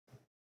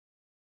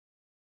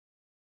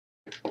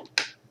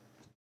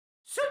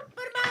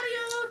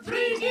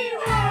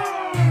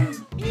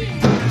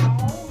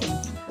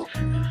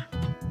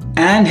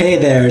And hey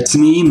there, it's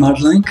me,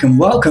 Mudlink, and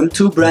welcome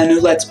to a brand new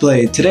Let's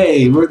Play.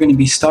 Today, we're going to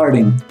be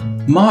starting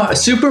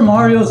Super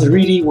Mario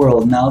 3D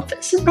World. Now,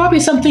 this is probably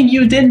something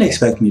you didn't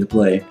expect me to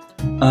play.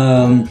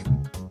 Well,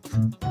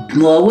 I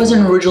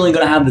wasn't originally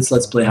going to have this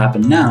Let's Play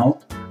happen now,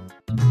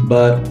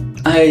 but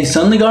I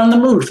suddenly got in the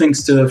mood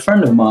thanks to a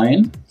friend of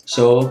mine,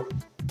 so,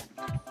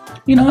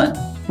 you know what,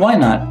 why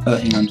not?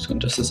 Hang on, I'm just going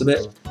to adjust this a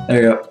bit.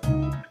 There you go.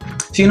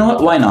 So, you know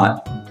what, why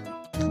not?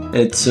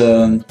 It's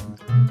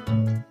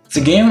a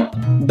game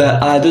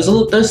that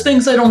there's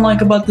things I don't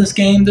like about this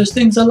game. There's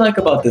things I like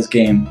about this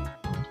game,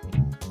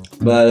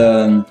 but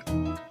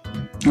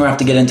we'll have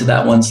to get into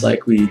that once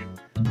we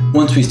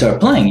start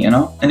playing, you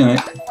know. Anyway,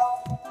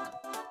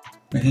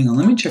 wait, hang on.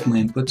 Let me check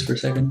my inputs for a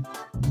second.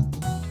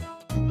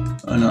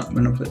 Oh no, I'm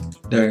gonna put.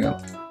 There we go.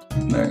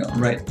 There we go.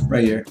 Right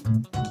here.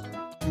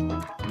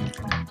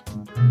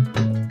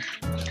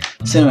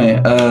 So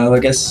anyway, I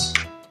guess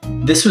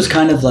this was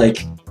kind of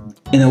like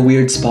in a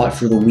weird spot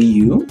for the Wii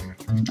U.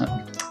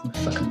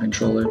 Fucking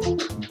controller.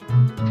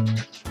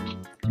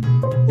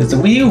 Because the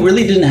Wii U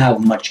really didn't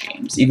have much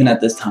games, even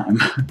at this time.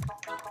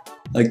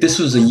 Like this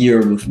was a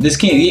year before this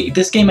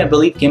game I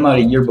believe came out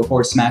a year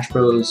before Super Smash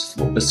Bros.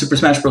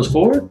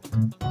 4.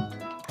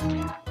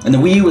 And the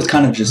Wii U was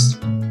kind of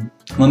just,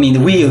 well, I mean, the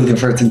Wii U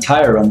for its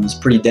entire run was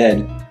pretty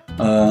dead.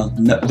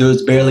 There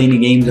was barely any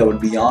games that would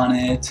be on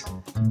it,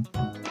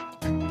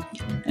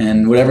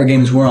 and whatever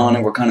games were on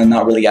it were kind of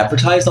not really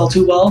advertised all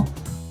too well.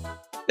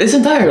 This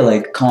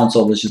entire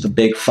console was just a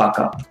big fuck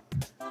up.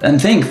 I'm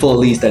thankful at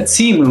least that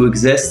Cemu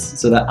exists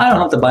so that I don't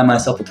have to buy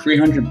myself a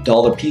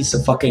 $300 piece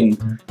of fucking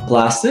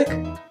plastic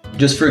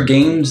just for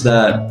games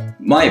that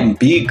might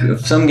be,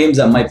 some games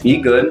that might be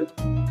good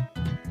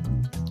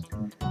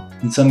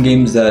and some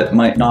games that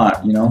might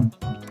not, you know?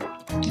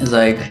 It's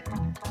like,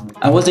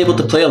 I was able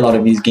to play a lot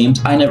of these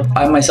games.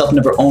 I myself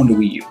never owned a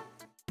Wii U.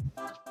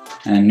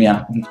 And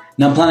yeah,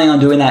 not planning on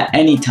doing that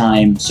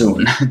anytime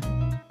soon.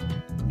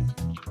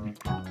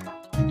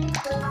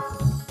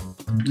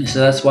 So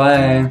that's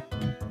why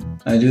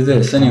I do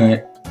this.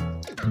 Anyway,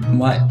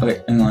 why?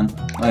 Wait, hang on.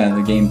 Oh yeah,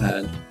 the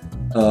gamepad.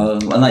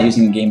 I'm not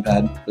using the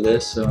gamepad for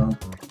this, so.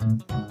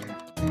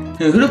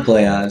 Who to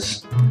play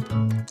as?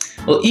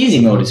 Well,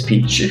 easy mode is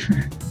Peach.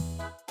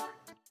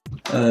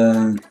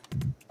 No,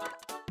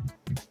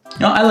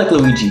 I like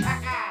Luigi,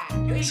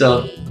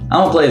 so I'm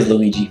gonna play as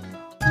Luigi.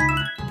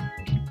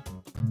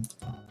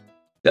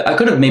 I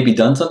could have maybe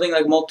done something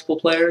like multiple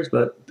players,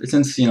 but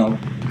since, you know,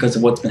 because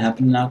of what's been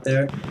happening out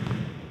there.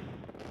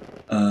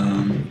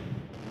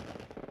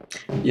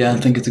 Yeah, I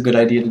think it's a good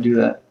idea to do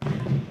that.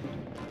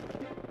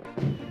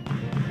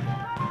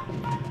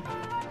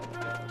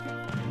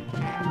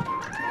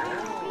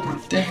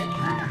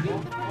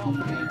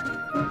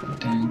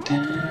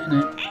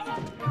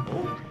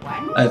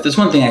 If there's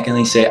one thing I can at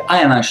least say, I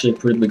am actually a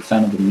pretty big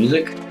fan of the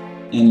music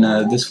in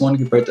this one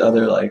compared to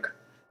other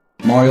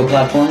Mario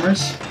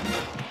platformers.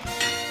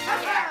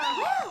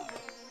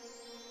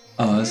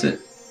 Oh, is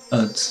it?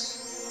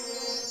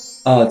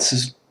 It's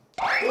just.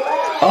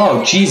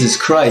 Oh, Jesus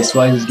Christ,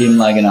 why is this game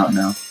lagging out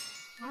now?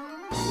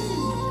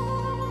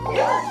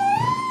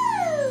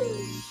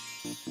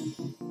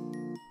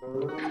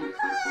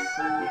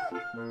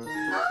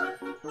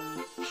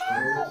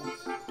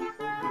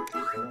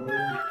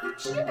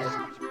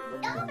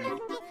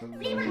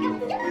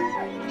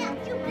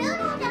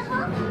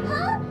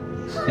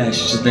 Yeah,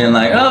 she's just being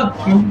like, oh,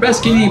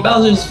 rescue me,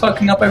 Bowser's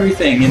fucking up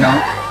everything, you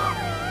know?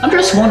 I'm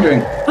just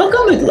wondering, how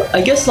come it, I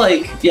guess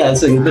yeah,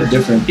 it's a bit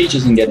different. Peach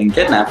isn't getting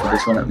kidnapped for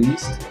this one at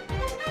least.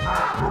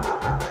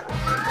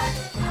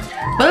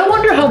 But I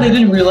wonder how they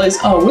didn't realize,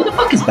 oh, where the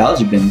fuck has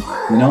Bowser been,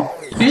 you know?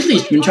 Usually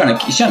he's trying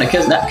to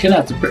kidnap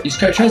he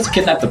tries to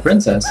kidnap the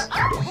princess.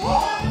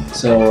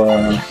 So,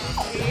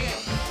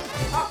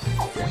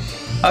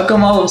 how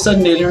come all of a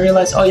sudden they didn't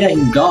realize, oh yeah,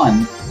 he's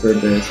gone for a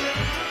bit?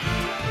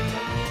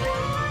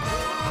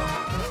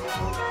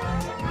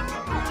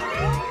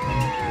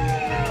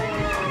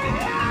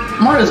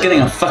 Mario's getting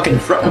a fucking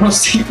front row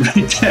seat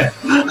right there.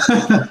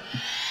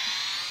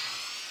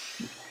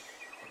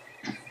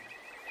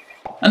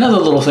 Another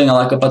little thing I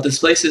like about this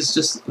place is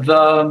just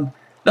the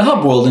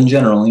hub world in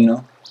general, you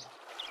know.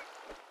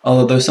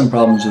 Although there's some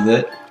problems with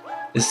it.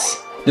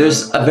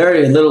 There's a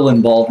very little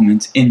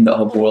involvement in the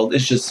hub world.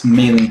 It's just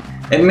mainly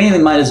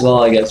might as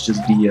well, I guess,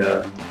 just be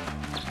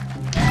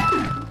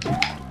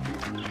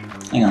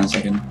hang on a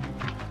second.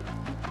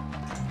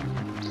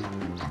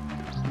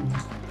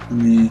 Let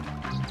me.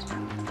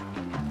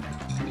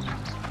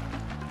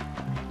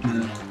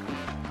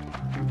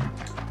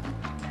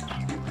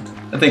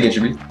 I think it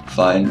should be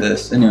fine,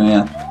 this. Anyway,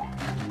 yeah.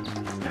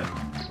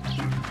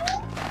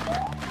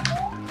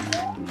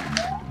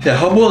 Yeah,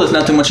 hub world is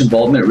not too much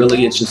involvement,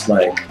 really. It's just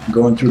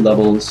going through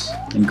levels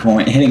and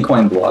hitting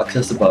coin blocks.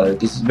 That's about it.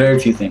 There's very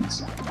few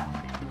things.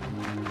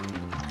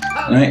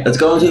 Alright, let's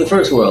go into the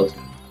first world.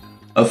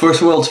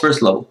 First world's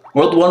first level.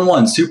 World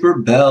 1-1, Super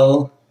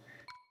Bell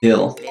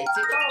Hill.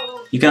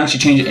 You can actually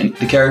change it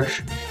the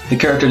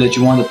character that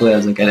you want to play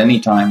as at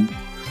any time.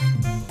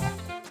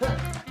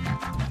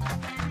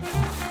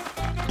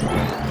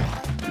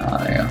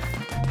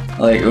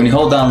 Like when you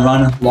hold down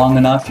run long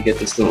enough, you get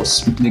this little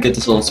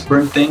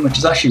sprint thing, which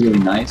is actually really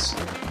nice.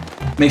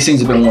 Makes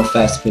things a bit more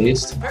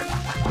fast-paced.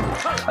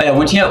 Oh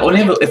yeah, if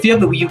you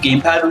have the Wii U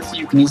gamepad with you,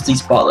 you can easily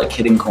spot like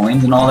hidden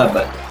coins and all that.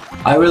 But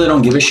I really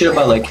don't give a shit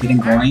about like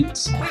hidden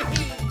coins.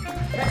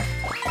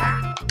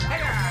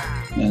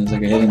 Yeah, there's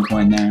like a hidden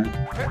coin there.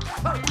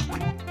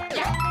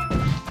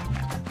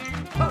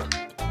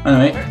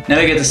 Anyway, now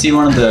we get to see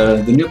one of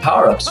the new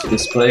power-ups for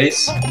this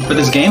place. For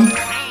this game,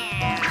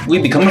 we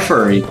become a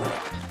furry.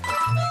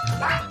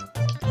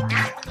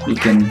 We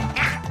can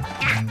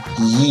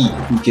yeet.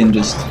 We can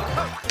just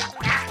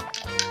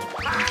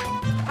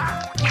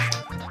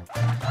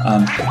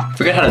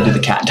forget how to do the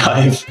cat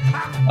dive.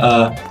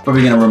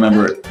 Probably gonna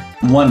remember it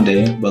one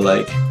day, but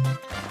like,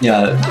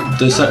 yeah,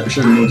 there's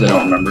certain moves I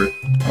don't remember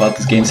about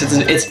this game. Since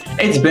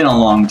it's been a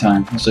long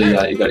time. So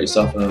yeah, you got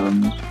yourself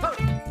an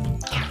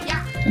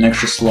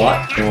extra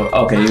slot for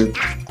okay.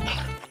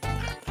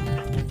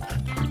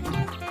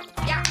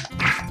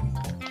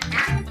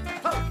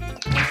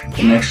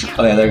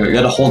 Oh yeah, there you go. You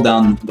gotta hold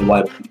down the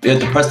Y. You have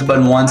to press the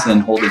button once and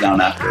then hold it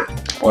down after.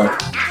 Or I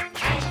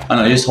don't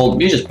know, you just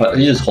hold it.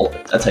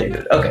 That's how you do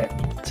it. Okay.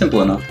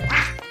 Simple enough.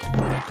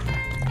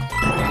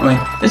 I mean,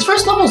 this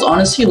first level is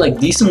honestly like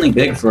decently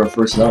big for a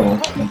first level.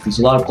 Like, there's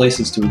a lot of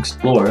places to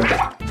explore.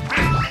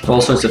 For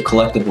all sorts of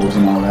collectibles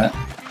and all that.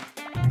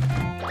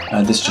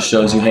 This just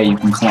shows you, hey, you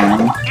can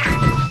climb.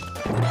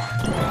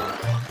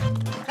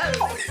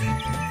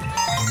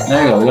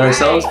 There you go, we got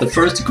ourselves the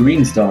first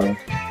green star.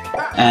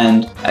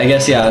 And I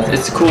guess, yeah,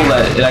 it's cool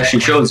that it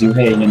actually shows you,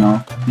 hey, you know,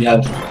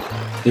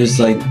 there's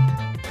like,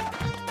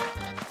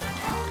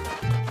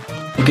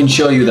 it can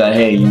show you that,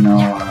 hey, you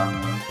know,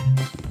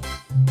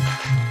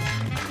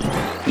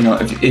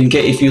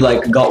 if you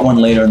like got one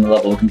later in the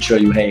level, it can show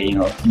you, hey, you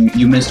know,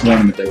 you missed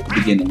one at the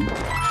beginning.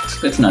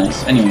 It's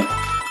nice. Anyway,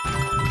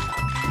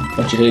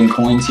 bunch of hidden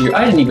coins here.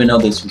 I didn't even know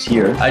this was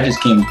here. I just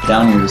came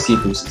down here to see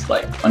if this was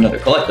like another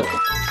collectible.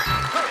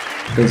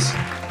 Because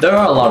there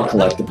are a lot of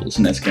collectibles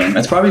in this game.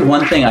 That's probably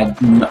one thing I'm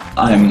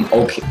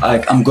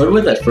good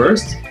with at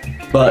first.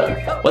 But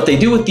what they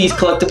do with these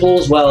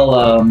collectibles,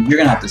 well, you're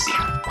gonna have to see.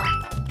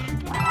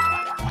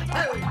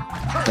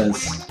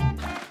 Because,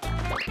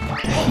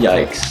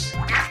 yikes.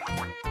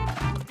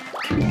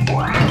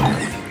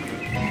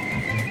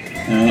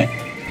 Alright.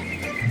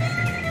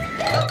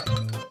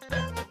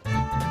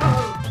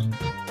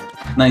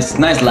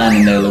 Nice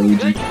landing there,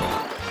 Luigi.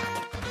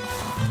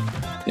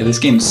 Yeah, this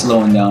game's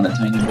slowing down a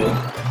tiny bit.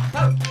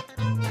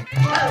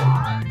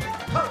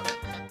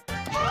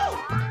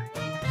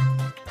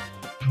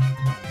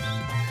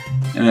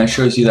 And it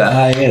shows you that,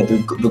 hi, yeah,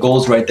 the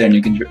goal's right there, and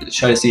you can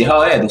try to see,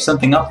 oh yeah, there's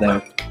something up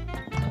there.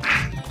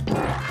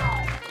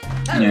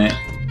 Anyway,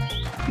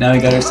 now we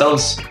got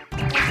ourselves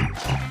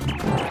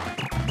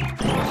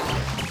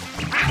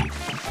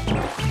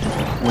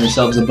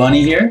a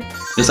bunny here.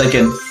 Just like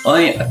in,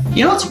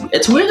 you know,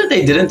 it's weird that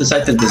they didn't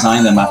decide to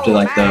design them after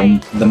like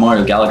the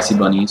Mario Galaxy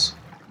bunnies.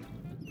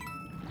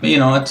 But you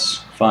know,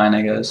 it's fine,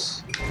 I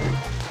guess.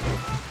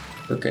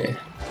 Okay.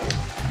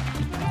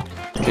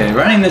 Okay,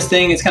 running this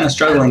thing, it's kind of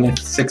struggling at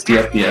 60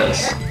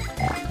 FPS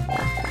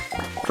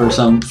for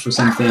some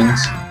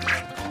things.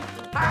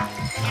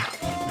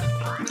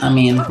 I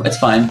mean, it's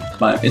fine,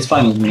 but it's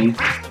fine with me.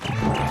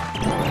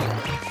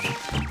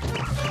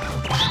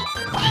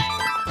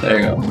 There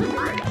you go.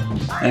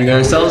 And we got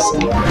ourselves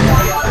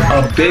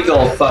a big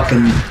ol'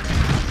 fucking...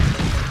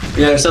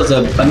 We got ourselves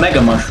a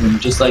mega mushroom,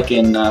 just like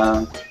in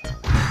the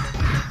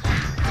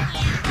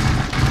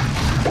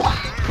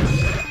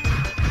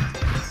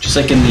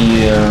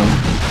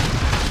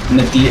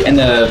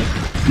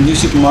new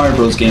Super Mario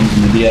Bros. Games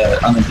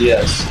on the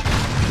DS.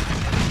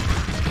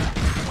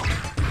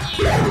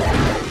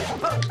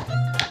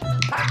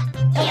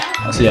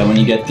 So yeah, when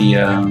you get the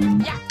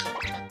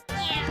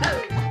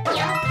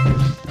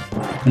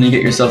when you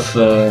get yourself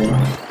oh,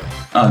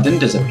 it didn't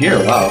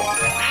disappear, wow.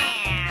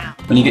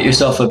 When you get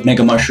yourself a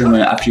mega mushroom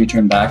after you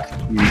turn back,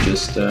 you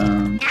just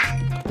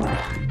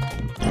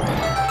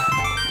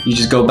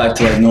go back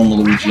to like normal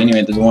Luigi.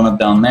 Anyway, there's one up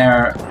down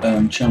there.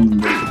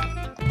 Did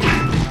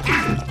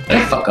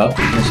I fuck up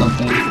or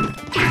something?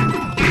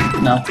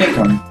 No,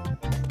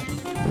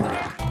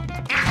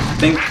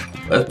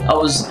 I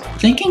was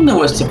thinking there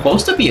was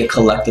supposed to be a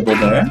collectible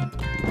there.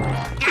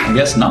 I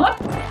guess not.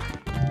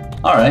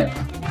 Alright.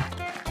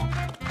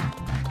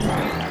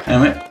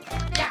 Anyway,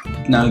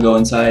 now we go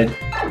inside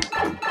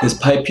this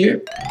pipe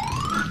here.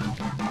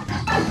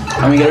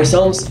 And we get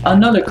ourselves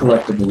another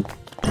collectible.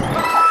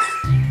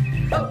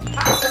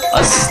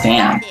 A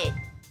stamp.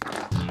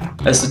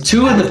 That's the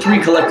 2 of the 3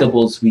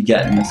 collectibles we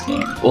get in this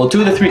game. Well,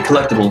 2 of the 3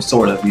 collectibles,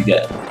 sort of, we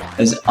get.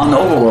 As on the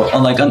overworld,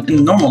 in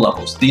the normal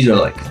levels, these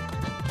are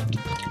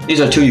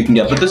 2 you can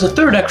get. But there's a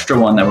 3rd extra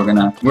one that we're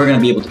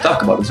gonna be able to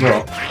talk about as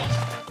well.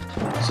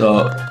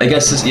 So I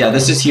guess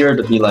this is here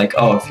to be like,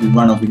 oh, if you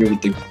run over here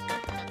with the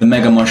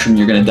mega mushroom,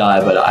 you're gonna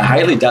die. But I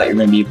highly doubt you're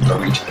gonna be able to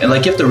reach it. And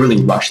like, you have to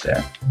really rush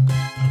there.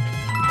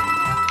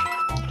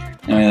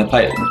 Anyway,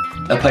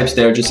 that pipe's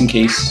there just in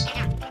case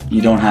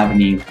you don't have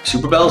any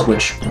super bells,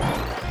 which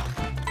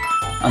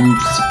I'm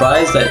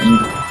surprised that you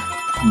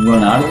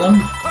run out of them.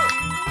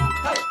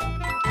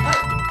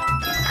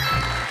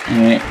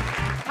 Anyway.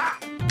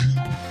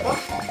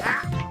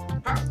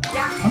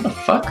 What the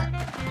fuck?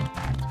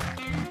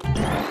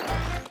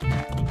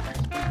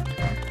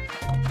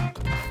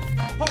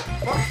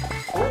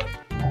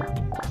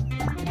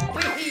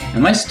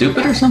 Am I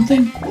stupid or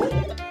something?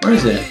 Where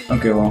is it?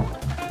 Okay, well.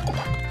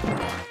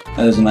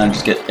 That doesn't matter,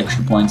 just get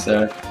extra points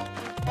there.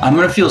 I'm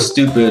gonna feel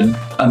stupid.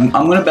 I'm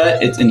gonna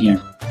bet it's in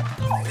here.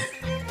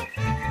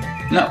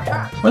 No.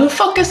 Where the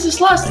fuck is this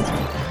last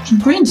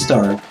green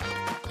star?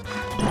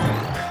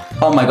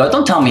 Oh my god,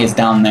 don't tell me it's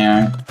down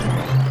there.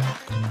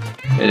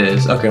 It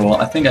is. Okay, well,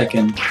 I think I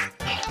can...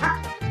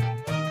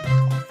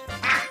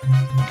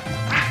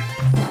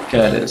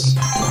 Okay, it is.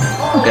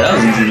 Okay, that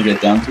was easy to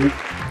get down to.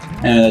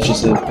 And that's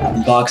just a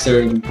box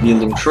there, be a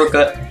little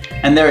shortcut.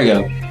 And there we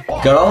go.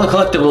 Got all the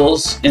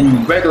collectibles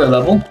in regular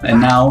level, and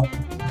now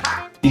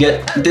you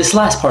get this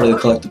last part of the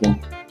collectible.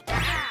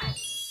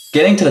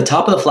 Getting to the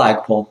top of the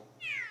flagpole.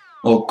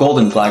 Well,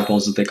 golden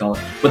flagpoles as they call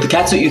it. With the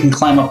catsuit you can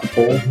climb up the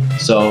pole,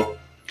 so...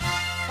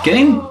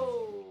 Getting...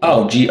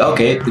 Oh, gee,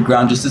 okay, the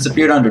ground just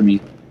disappeared under me.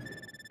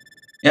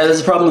 Yeah,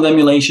 there's a problem with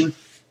emulation,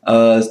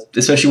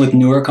 especially with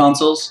newer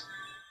consoles.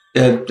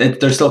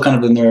 They're still kind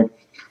of in their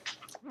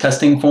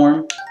testing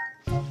form.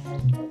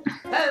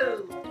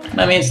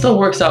 I mean, it still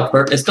works out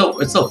perfect. It's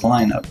still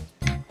fine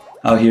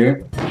out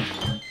here.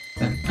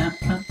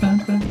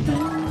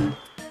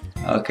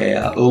 Okay,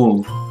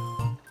 ooh.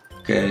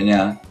 Okay,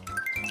 yeah.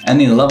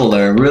 Ending the level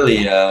there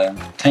really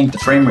tanked the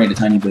frame rate a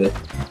tiny bit.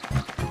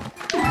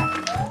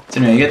 So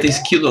anyway, you get these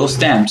cute little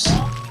stamps.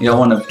 You got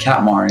one of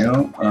Cat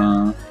Mario.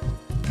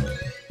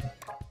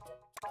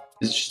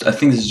 It's just, I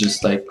think this is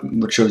just like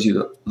what shows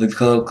you the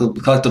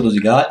collectibles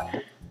you got.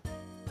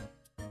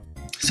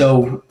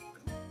 So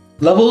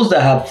levels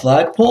that have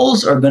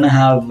flagpoles are gonna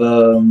have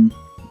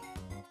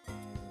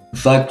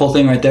flagpole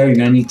thing right there. You're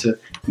gonna need to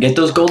get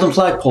those golden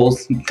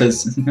flagpoles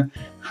because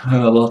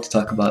I'll have to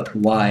talk about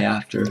why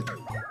after.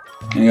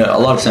 And you got a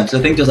lot of stamps.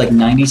 I think there's like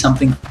 90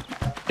 something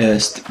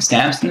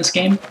stamps in this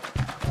game.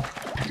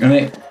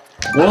 Anyway,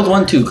 World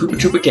 1-2 Koopa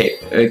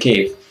Troopa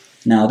Cave.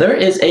 Now there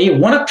is a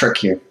one-up trick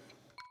here.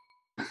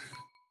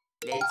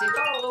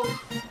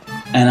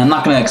 And I'm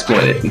not going to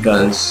exploit it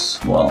because,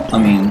 well, I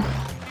mean,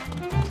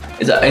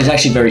 it's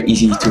actually very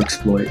easy to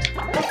exploit.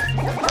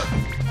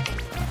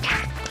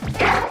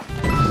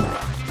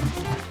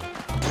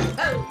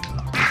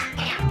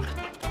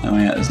 Oh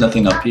yeah, there's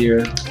nothing up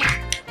here.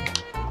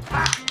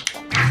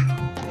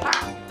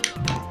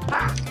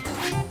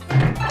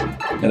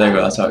 Yeah, there you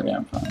go, that's how I get.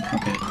 I'm fine.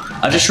 Okay.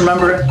 I just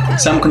remember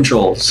some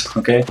controls,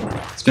 okay?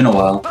 It's been a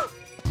while.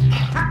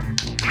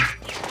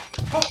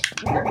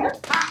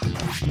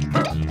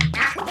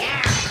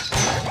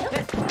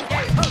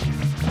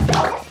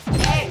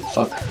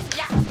 Fuck.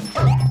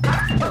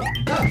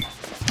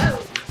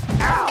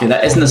 Okay,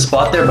 that isn't the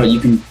spot there, but you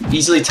can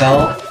easily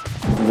tell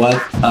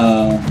what,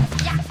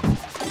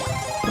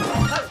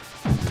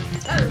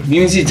 you can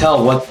easily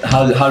tell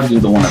how to do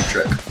the one-up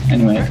trick.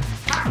 Anyway.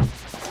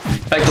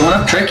 In fact, the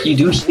one-up trick you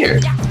do here.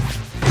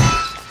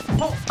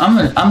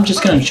 I'm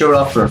just gonna show it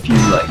off for a few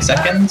like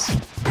seconds.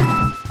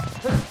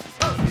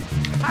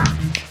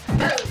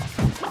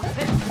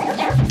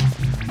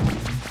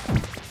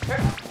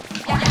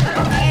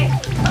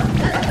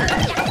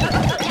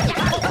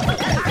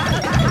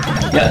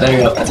 Yeah, there you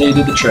go. That's how you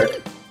do the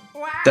trick.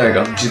 There you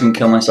go. I'm just gonna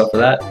kill myself for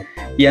that.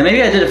 Yeah,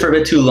 maybe I did it for a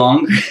bit too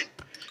long.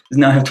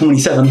 Now I have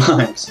 27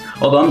 lives.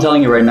 Although I'm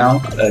telling you right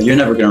now, you're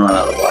never gonna run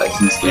out of lives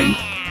in this game.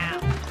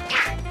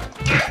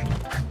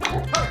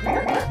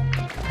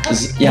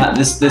 Yeah,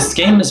 this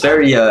game is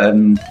very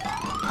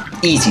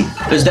easy.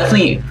 There's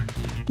definitely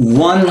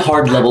one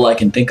hard level I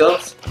can think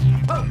of.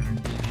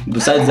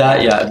 Besides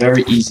that, yeah,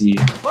 very easy.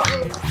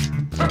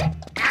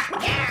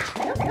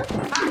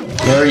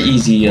 Very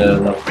easy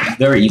level.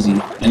 Very easy.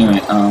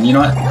 Anyway, you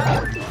know what?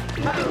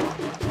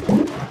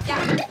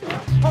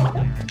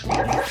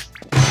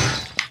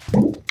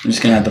 I'm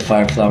just gonna add the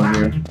fire flower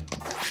here.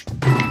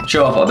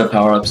 Show off other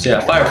power-ups. Yeah,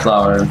 fire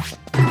flower.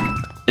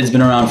 It's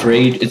been around for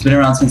age. It's been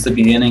around since the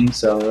beginning,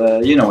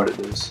 so you know what it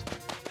is.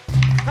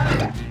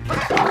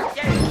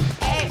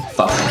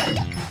 Fuck.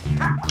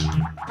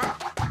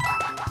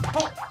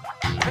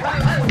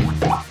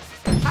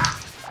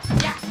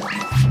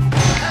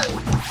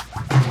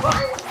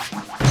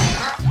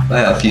 I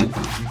have a few.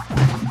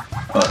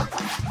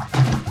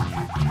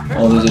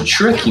 Oh, there's a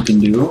trick you can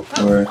do,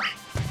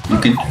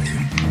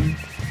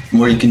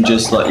 where you can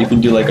just like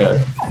do like a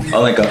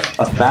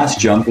fast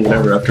jump or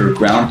whatever after a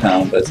ground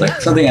pound, but it's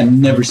like something I've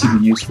never seen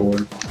it used for.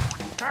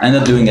 I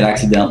ended up doing it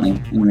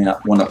accidentally. Anyway, I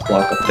one up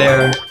block up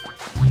there,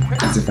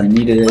 as if I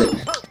needed it.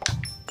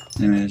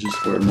 Anyway, it's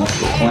just where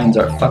multiple coins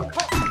are. Fuck.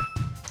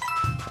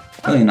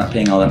 Really not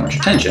paying all that much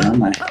attention,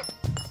 am I?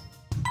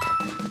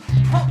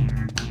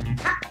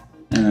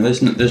 Anyway,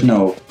 there's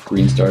no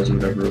green stars or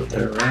whatever up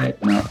there,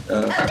 right? No.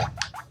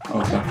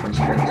 Oh fuck.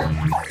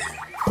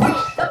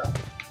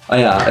 Oh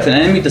yeah, if an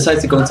enemy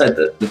decides to go inside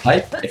the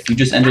pipe, if you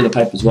just enter the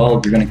pipe as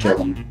well, you're gonna kill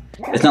them.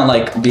 It's not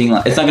like being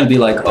like, it's not gonna be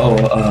like,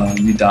 oh,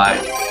 you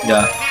died.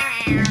 Yeah.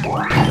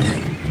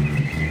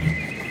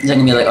 It's not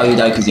gonna be like, oh, you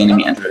died because the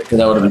enemy entered it, because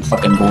that would have been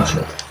fucking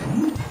bullshit.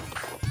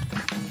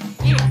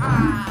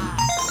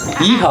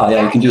 Yeehaw!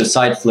 Yeah, you can do a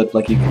side flip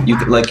like you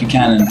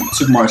can in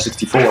Super Mario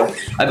 64.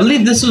 I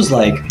believe this was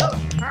like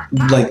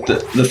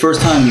the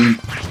first time,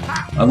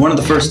 one of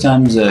the first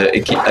times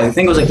it came, I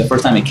think it was like the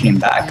first time it came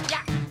back.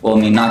 Well,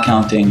 I mean, not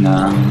counting.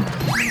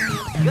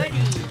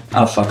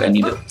 Oh fuck! I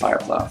need a fire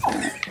flower for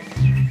that.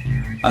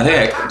 I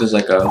think there's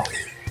like a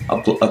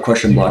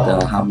question block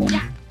that I'll have one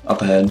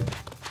up ahead.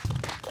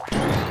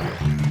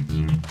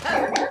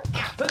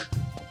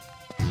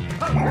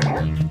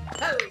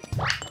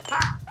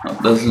 Oh,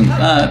 doesn't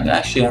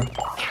actually.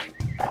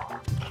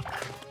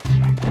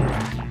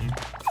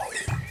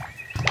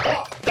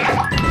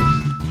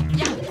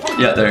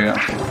 Yeah, there you go.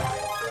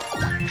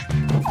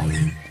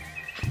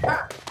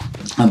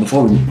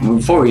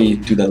 Before we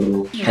do that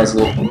little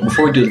puzzle,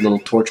 before we do the little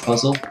torch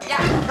puzzle.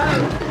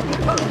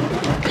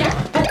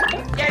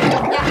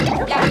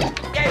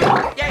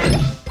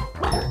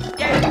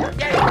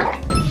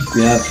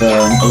 We have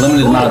a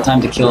limited amount of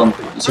time to kill a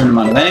certain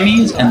amount of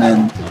enemies, and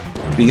then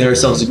we get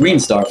ourselves a green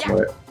star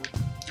for it.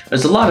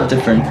 There's a lot of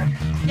different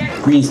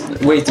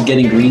ways to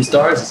getting green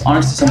stars. It's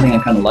honestly something I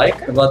kind of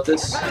like about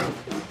this.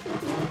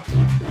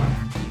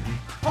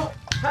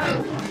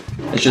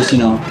 It's just, you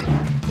know,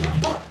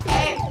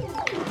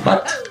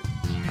 what?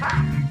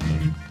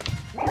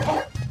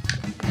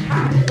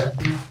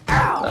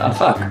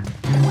 Fuck.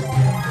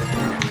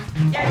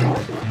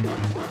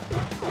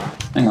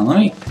 Hang on, let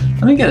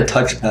me get a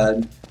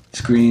touchpad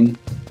screen.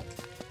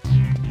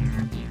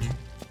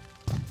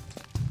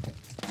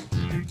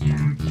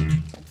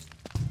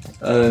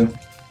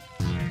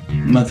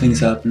 Nothing's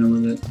happening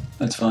with it.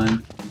 That's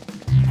fine.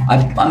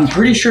 I'm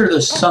pretty sure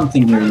there's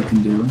something here you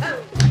can do.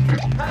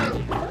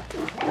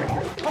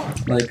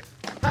 Like.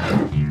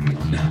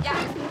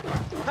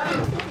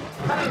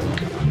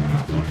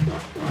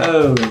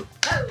 Oh.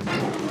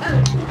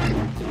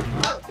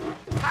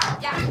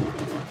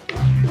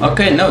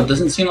 Okay, no, it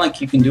doesn't seem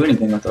like you can do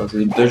anything with those.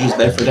 They're just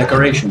there for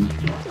decoration.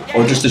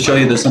 Or just to show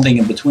you there's something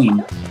in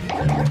between.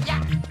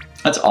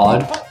 That's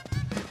odd.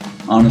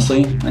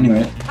 Honestly.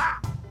 Anyway.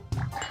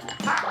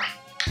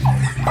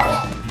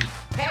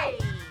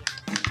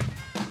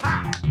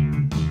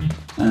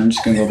 I'm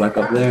just gonna go back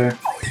up there.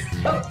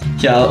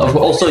 Yeah,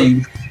 also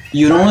you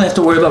don't really have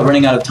to worry about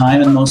running out of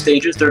time in most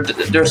stages. There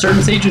are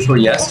certain stages where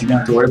yes, you don't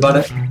have to worry about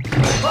it.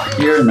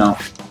 Here, no.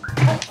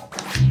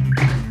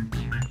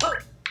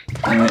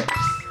 Anyway.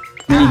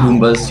 Mini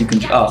Goombas, you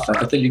can. Oh fuck! I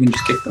thought you can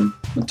just kick them.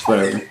 It's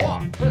whatever.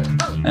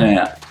 And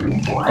yeah,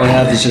 all I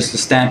have is just a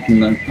stamp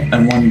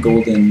and one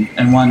golden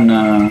and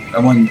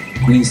one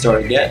green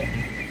star to get.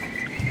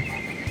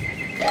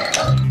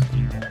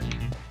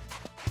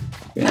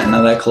 Yeah,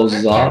 now that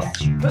closes off.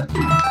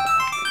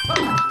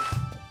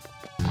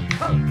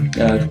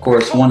 Yeah, of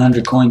course,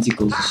 100 coins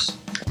equals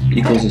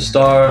a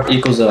star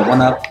equals a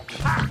 1-up.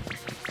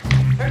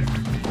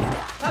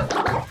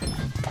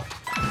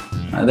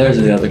 There's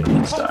the other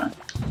green star.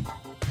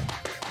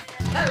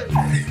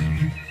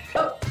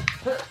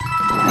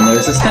 And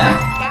there's the stamp.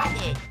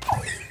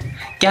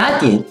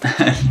 Got it!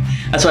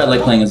 That's why I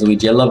like playing as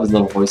Luigi. I love his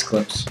little voice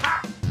clips.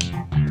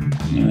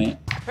 Anyway.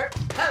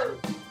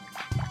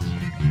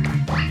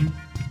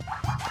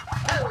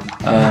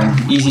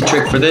 Easy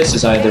trick for this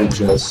is either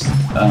just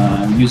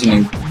using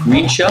a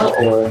green shell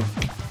or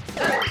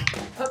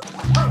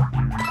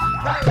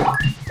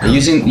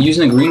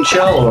using a green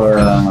shell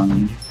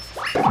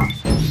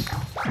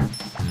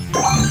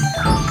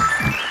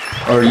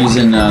or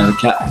using the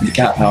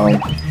cat power.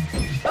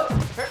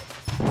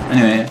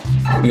 Anyway,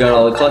 we got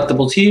all the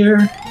collectibles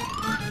here.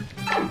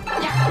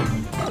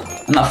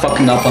 I'm not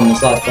fucking up on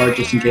this last part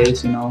just in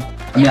case, you know.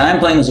 I mean, I'm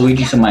playing as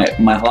Luigi, so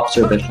my hops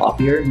are a bit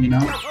hoppier, you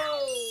know.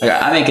 Like,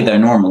 I make it there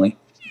normally.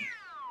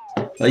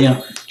 But, you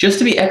know, just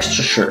to be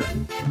extra sure.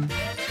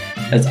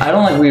 As I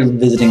don't like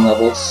revisiting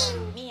levels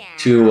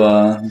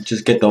to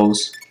just get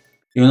those.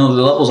 Even though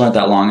the levels aren't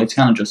that long, it's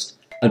kind of just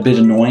a bit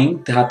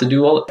annoying to have to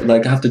do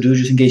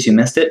just in case you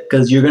missed it,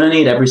 because you're gonna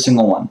need every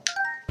single one.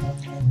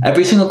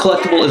 Every single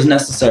collectible is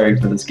necessary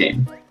for this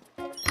game.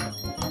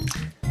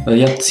 But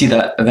you have to see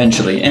that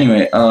eventually.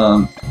 Anyway,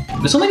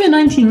 it's only been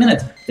 19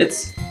 minutes.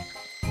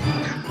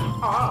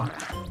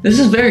 This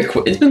is very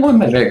quick. It's been going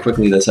by very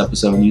quickly this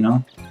episode, you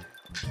know.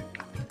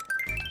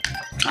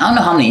 I don't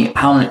know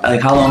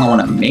how long I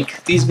want to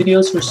make these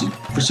videos for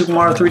Super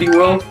Mario 3D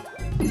World,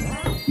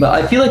 but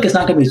I feel like it's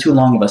not gonna be too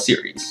long of a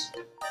series.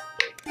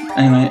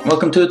 Anyway,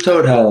 welcome to the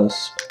Toad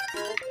House.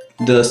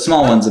 The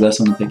small one's the best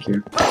one to pick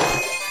here.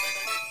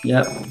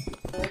 Yep.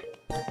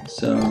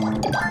 So,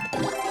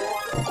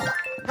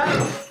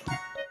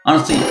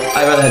 honestly,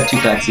 I'd rather have 2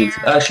 cat suits.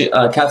 Actually,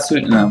 a cat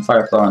suit and a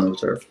fire flower on the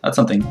reserve. That's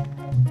something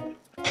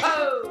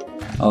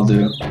I'll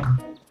do.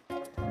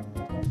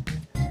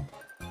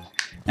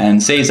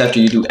 And saves after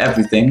you do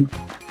everything.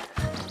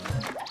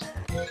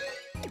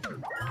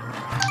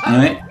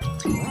 Anyway,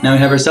 now we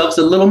have ourselves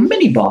a little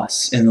mini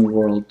boss in the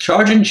world.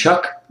 Charge and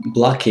Chuck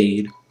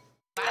Blockade.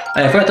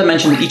 I forgot to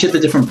mention each of the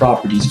different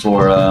properties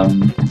for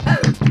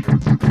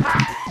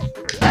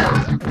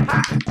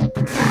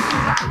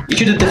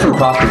each of the different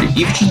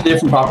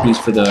properties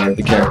for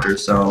the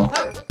characters. So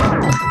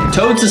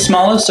Toad's the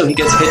smallest, so he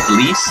gets hit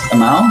least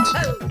amount.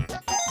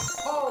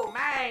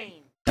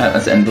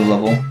 That's the end of the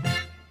level.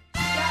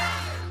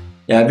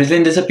 Yeah,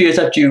 everything disappears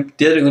after you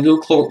did a little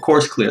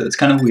course clear. That's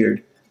kind of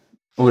weird.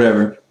 But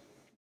whatever.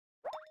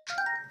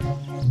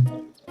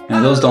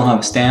 And those don't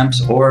have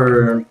stamps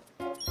or...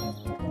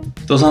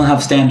 Those don't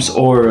have stamps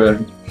or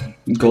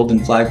golden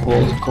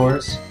flagpoles, of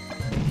course.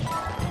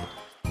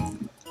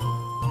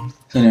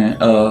 So anyway,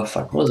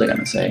 fuck, what was I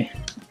gonna say?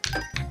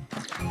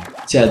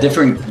 So yeah,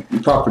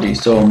 different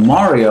properties. So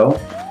Mario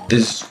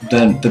is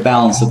the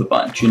balance of the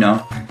bunch, you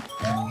know?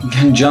 He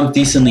can jump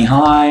decently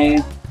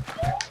high,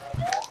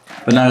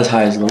 but not as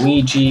high as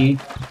Luigi.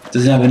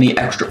 Doesn't have any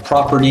extra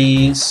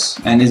properties,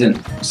 and isn't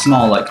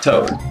small like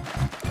Toad.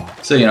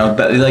 So, you know,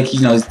 but like,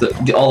 you know, he's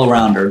the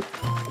all-arounder.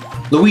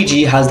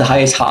 Luigi has the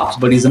highest hops,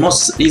 but he's the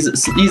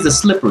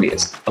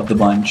slipperiest of the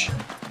bunch.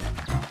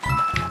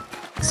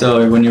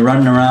 So when you're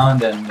running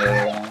around and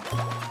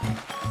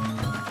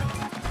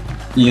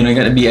you know, you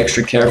gotta be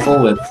extra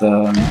careful with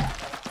accidentally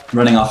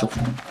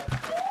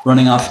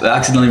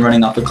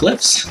running off the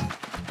cliffs.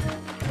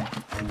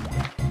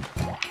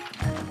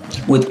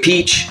 With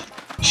Peach,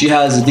 she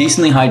has a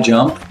decently high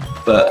jump,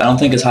 but I don't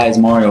think as high as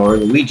Mario or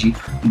Luigi.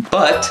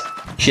 But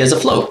she has a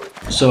float,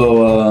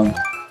 so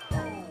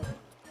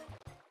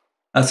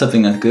that's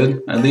something that's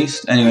good, at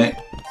least. Anyway,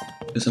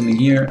 there's something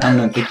here. I'm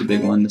gonna pick the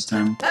big one this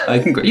time.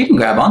 You can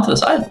grab onto the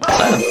side of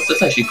those.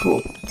 That's actually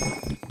cool.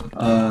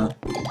 I'll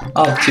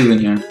have two in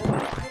here.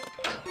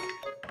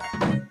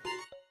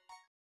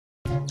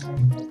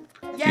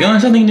 You learn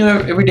something new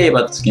every day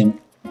about this game.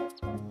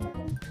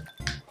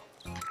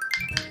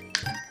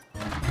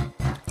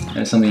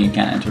 There's something you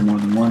can't enter more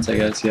than once, I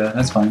guess. Yeah,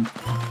 that's fine.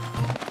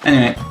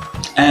 Anyway,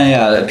 and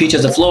yeah, Peach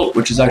has a float,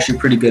 which is actually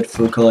pretty good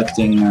for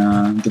collecting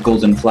the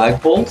golden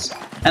flagpoles.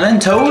 And then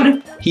Toad,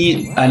 I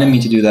didn't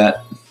mean to do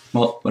that.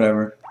 Well,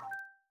 whatever.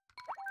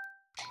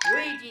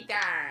 Luigi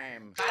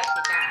time! Party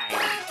time!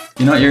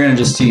 You know what? You're gonna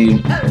just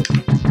see.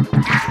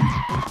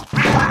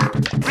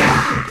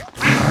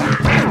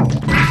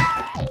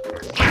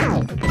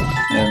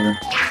 Whatever.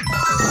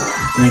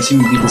 You're gonna see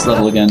me beat this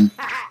level again.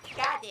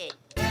 Got it!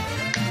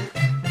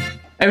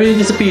 Everything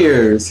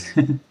disappears.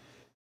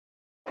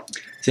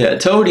 So yeah,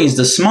 Toadie's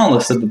the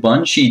smallest of the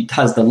bunch. She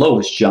has the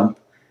lowest jump.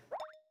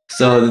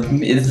 So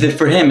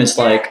for him, it's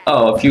like,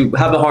 oh, if you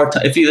have a hard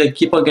time, if you like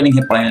keep on getting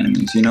hit by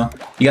enemies, you know,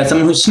 you got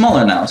someone who's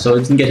smaller now, so it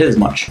doesn't get hit as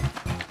much.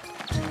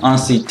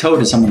 Honestly,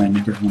 Toad is someone I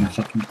never want to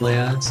fucking play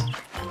as.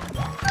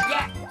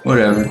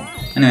 Whatever.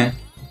 Anyway,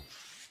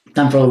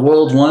 time for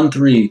World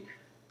 1-3,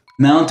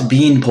 Mount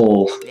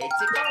Beanpole.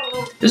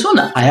 This one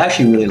I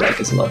actually really like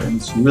this level.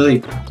 It's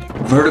really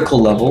vertical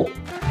level.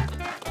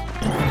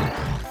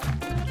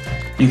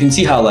 You can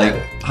see how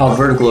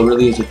vertical it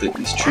really is with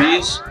these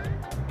trees.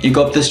 You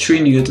go up this tree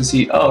and you get to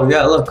see, oh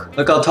yeah, look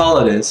how tall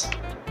it is.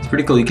 It's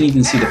pretty cool. You can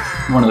even see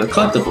one of the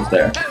collectibles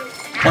there.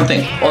 One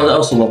thing, well, I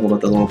also leveled up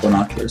the little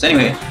binoculars.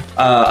 Anyway,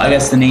 I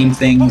guess the name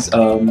things,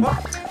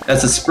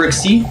 that's a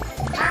Sprixie.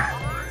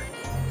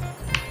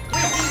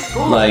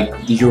 Like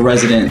your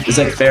resident, it's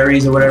like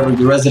fairies or whatever,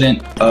 your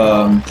resident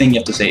thing you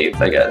have to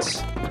save, I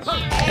guess.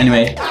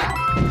 Anyway,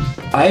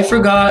 I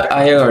forgot,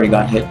 I already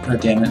got hit, god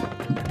damn it.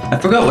 I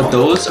forgot what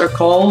those are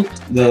called,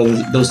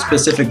 those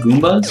specific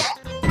Goombas.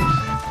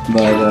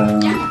 But,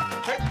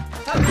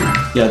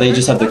 yeah, they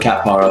just have the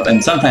cat power up,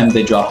 and sometimes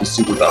they drop the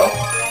super bell.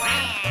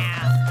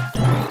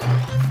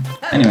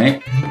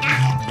 Anyway,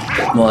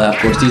 well, yeah, of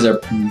course, these are,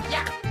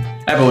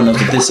 everyone knows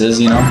what this is,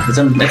 you know, it's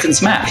in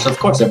Smash, so of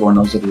course everyone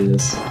knows what it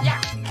is.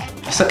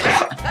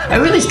 I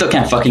really still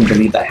can't fucking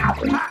believe that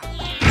happened.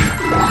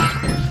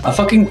 A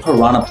fucking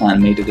piranha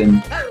plant made it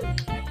in.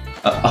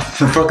 A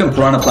fucking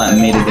piranha plant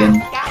made it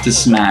in to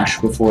Smash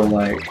before,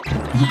 like,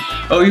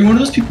 oh, you're one of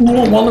those people who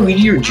want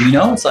Waluigi or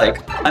Geno? It's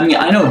like, I mean,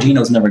 I know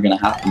Geno's never gonna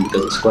happen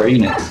because of Square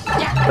Enix,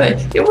 but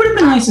it would have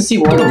been nice to see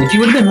Waluigi. It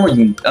would have been more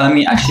unique. I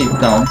mean, actually,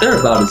 no, they're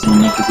about as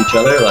unique as each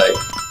other, like,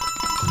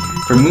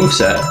 for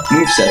movesets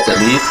at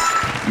least,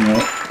 you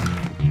know.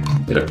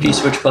 Get a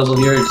P-switch puzzle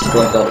here, just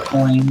collect all the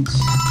coins.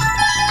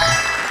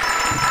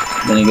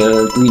 Then you get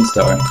a green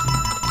star.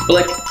 But,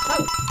 like,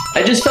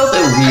 I just felt it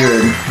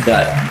weird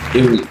that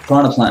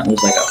Piranha Plant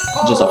was like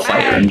just a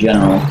fighter in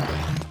general.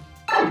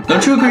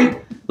 Don't you agree?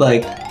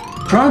 Like,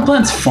 Piranha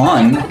Plant's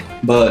fun,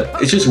 but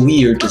it's just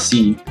weird to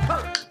see.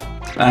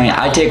 I mean,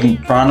 I take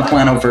Piranha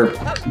Plant over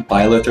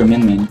Byleth or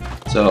Min Min,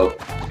 so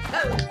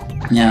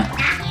yeah.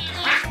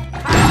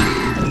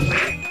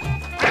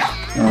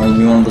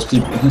 You're one of those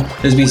people.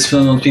 There's be some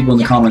of those people in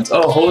the comments.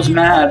 Oh, Ho's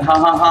mad, ha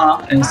ha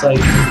ha, and it's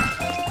like,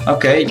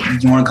 okay,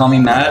 you want to call me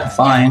mad?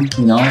 Fine,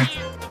 you know.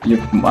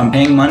 I'm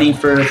paying money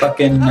for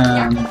fucking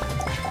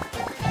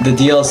the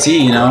DLC,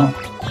 you know.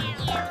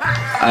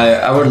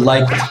 I would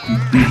like,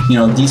 you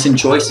know, decent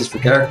choices for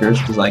characters,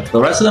 because like the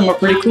rest of them were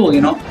pretty cool,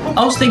 you know.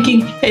 I was thinking,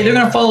 hey, they're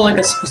gonna follow like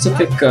a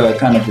specific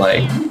kind of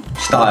like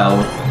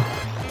style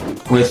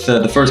with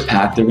the first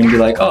pack, they're gonna be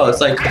like, oh,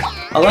 it's like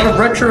a lot of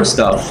retro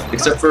stuff,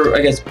 except for,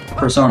 I guess,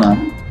 Persona.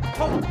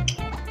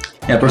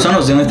 Yeah, Persona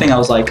was the only thing I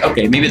was like,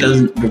 okay, maybe that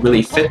doesn't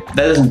really fit.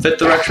 That doesn't fit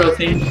the retro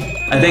theme.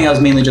 I think I was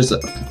mainly just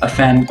a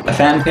fan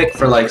pick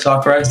for like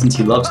Sakurai since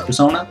he loves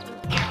Persona.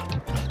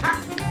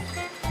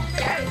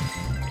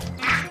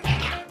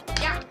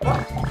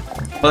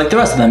 But like the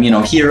rest of them, you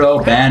know,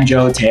 Hero,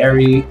 Banjo,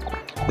 Terry,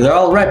 they're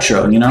all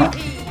retro, you know?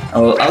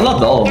 I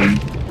loved all of them.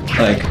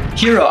 Like,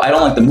 Hero, I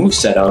don't like the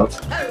moveset of,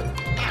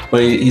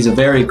 but he's a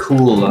very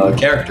cool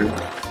character.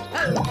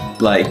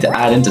 Like, to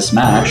add into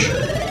Smash.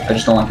 I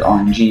just don't like the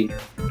RNG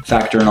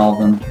factor in all of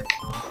them.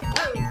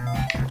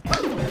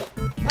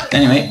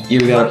 Anyway,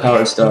 here we got a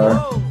Power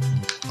Star.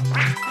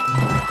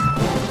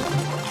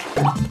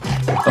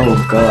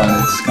 Oh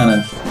god, it's kind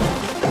of...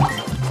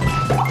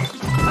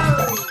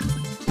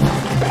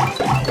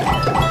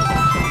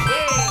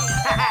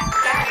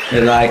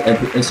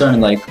 It's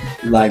starting to like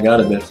lag out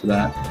a bit for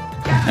that.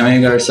 And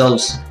we got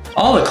ourselves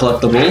all the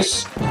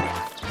collectibles,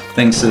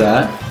 thanks to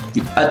that.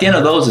 At the end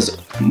of those is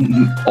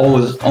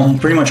always,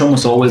 pretty much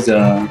almost always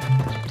a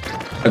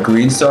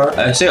green star.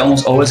 I say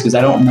almost always because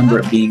I don't remember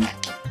it being,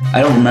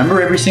 I don't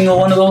remember every single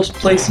one of those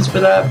places for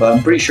that, but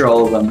I'm pretty sure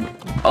all of them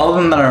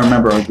that I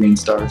remember are green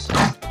stars.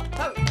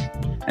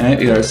 And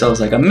we got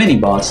ourselves like a mini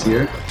boss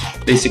here.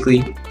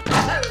 Basically,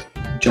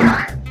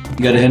 jump.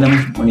 You gotta hit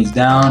him when he's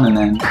down and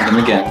then hit him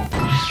again.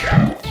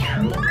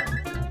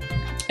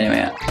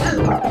 Anyway,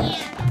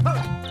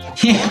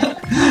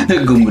 the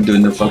Goomba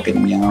doing the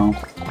fucking meow.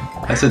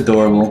 That's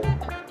adorable.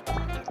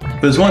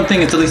 If there's one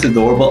thing, it's at least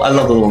adorable. I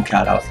love the little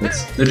cat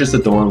outfits. They're just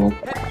adorable.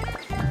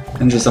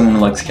 I'm just someone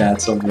who likes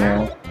cats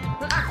overall.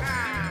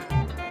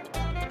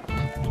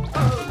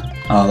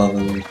 Oh, I love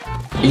the little...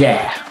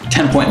 Yeah!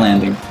 10-point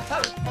landing.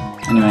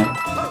 Anyway,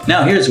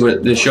 now here's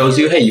what this shows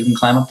you. Hey, you can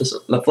climb up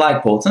the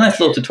flagpole. It's a nice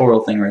little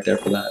tutorial thing right there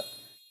for that.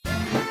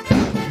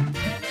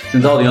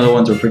 Since all the other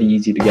ones are pretty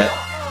easy to get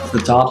to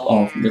the top.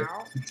 Oh, the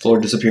floor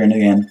disappearing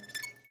again.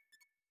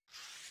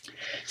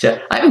 So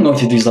yeah, I've been going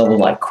through these levels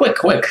like quick.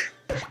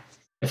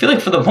 I feel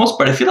like for the most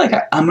part, I feel like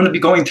I'm going to be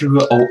going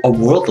through a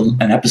world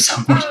an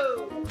episode.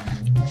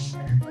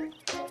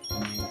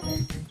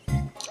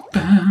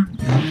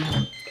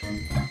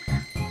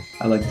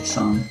 I like the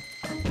song.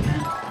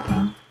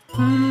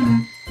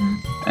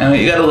 And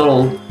you got a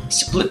little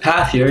split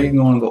path here. You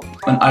can want to go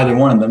on either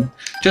one of them.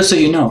 Just so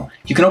you know,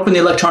 you can open the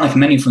electronic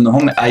menu from the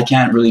home. I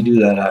can't really do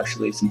that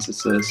actually, since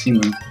it's a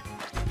C-move.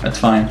 That's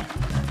fine.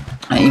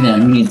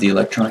 Even who needs the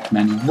electronic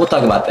menu? We'll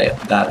talk about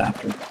that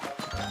after.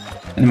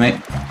 Anyway,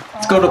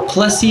 let's go to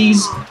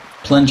Plessie's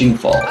Plunging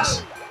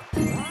Falls.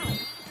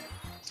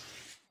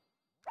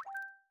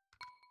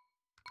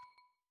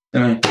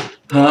 Anyway,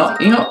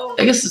 you know,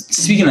 I guess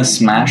speaking of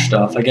Smash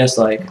stuff, I guess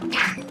like,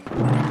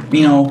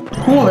 you know,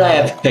 who would I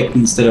have picked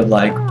instead of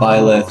like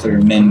Byleth or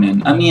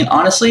Min? I mean,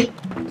 honestly,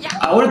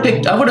 I would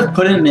have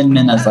put in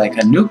Min as like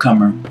a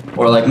newcomer,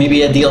 or like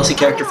maybe a DLC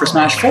character for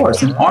Smash 4,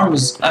 since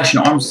ARMS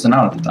wasn't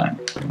out at the time.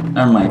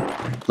 Never mind.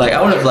 Like,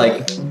 I would have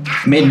like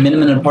made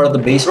Min a part of the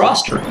base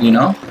roster, you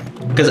know?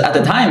 Because at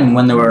the time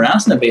when they were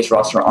announcing the base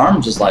roster,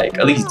 ARMS was like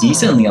at least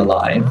decently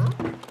alive.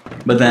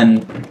 But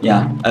then,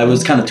 yeah, I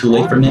was kind of too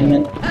late for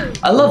Min.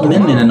 I love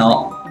Min and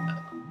all.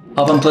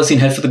 Hop on Plessie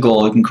and head for the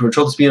goal. You can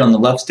control the speed on the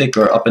left stick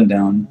or up and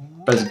down.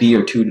 Press B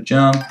or 2 to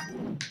jump.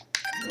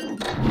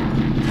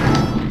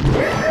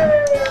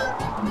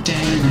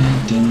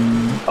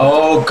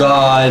 Oh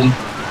god.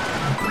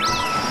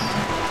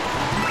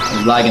 I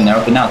was lagging there.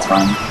 Okay, now it's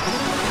fine.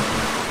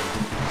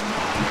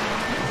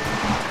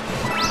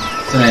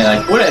 So anyway,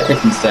 like, what did I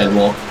pick instead?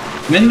 Well,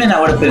 Min I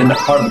would have been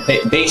part of the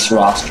base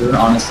roster,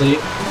 honestly.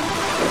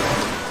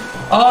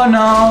 Oh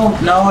no.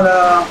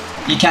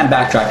 You can't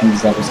backtrack in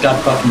these levels.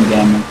 God fucking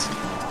damn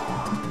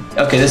it.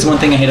 Okay, this is one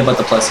thing I hate about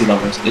the Plessie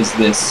levels, is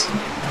this.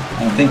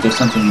 I think there's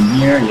something in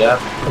here, yep.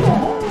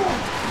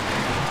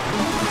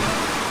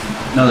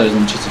 No, there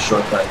isn't, just a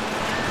shortcut.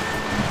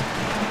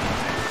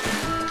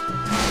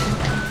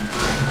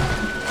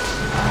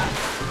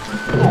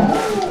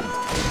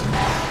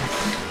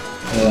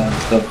 Yeah,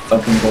 let's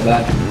fucking go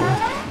back.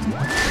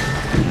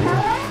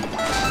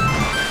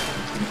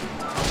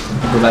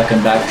 Go back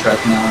and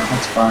backtrack now,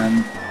 that's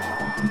fine.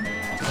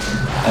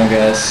 I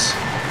guess.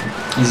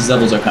 These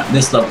levels are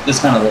this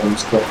kind of level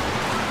is quick.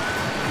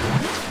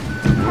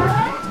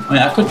 I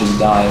mean, I could just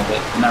die,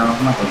 but no,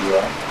 I'm not gonna do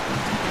that.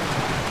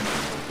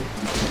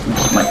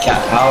 My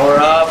cat power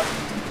up.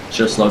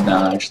 Should have slowed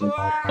down actually.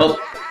 Oh,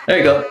 there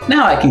you go.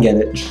 Now I can get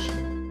it.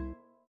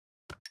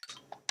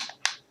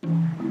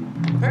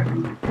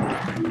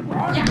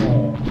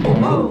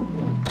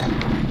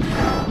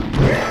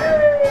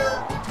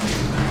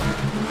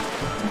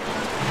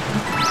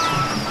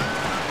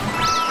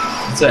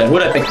 So what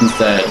would I pick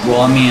instead?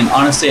 Well, I mean,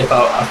 honestly, if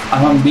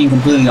I'm being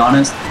completely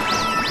honest,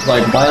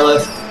 like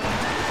Byleth,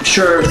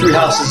 sure, 3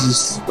 houses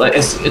is like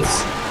it's.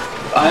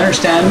 I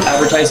understand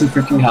advertising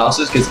for 3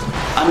 houses because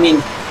I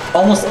mean,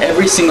 almost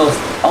every single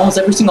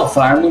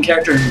Fire Emblem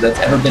character that's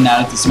ever been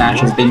added to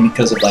Smash has been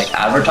because of like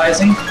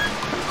advertising.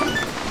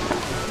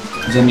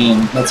 Because I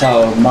mean, that's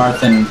how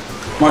Marth and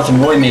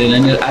Roy made it,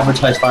 and it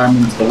advertised Fire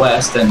Emblem to the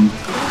West, and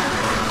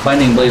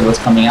Binding Blade was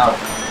coming out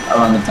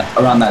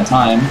around that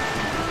time.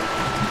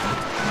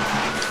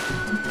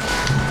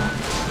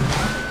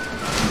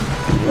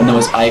 And there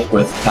was Ike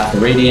with Path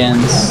of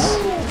Radiance.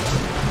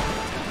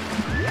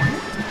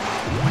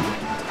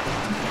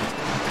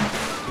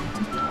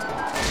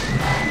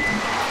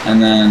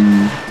 And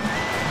then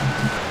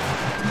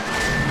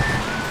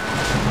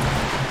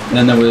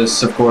there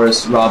was, of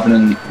course, Robin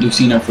and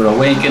Lucina for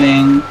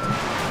Awakening.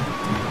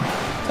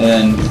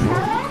 And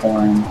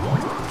Corn,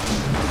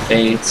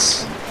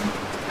 Fates.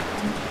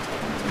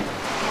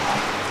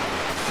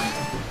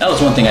 That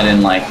was one thing I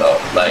didn't like though.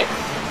 Like,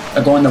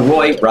 going the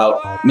Roy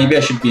route, maybe I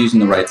should be using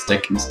the right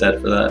stick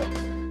instead for that.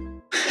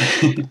 I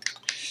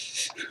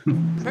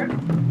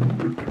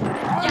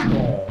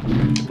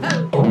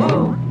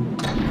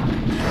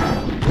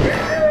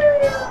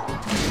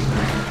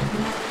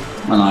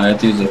don't know, I have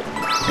to use it.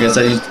 I guess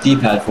I used the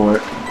D-pad for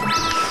it.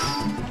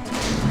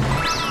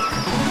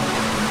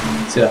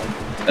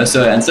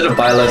 So instead of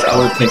Byleth, I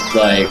would pick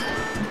like,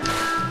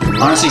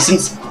 honestly,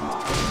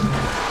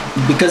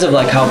 because of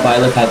like how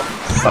Byleth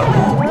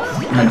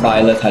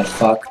had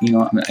fuck, you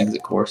know, I'm gonna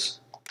exit course.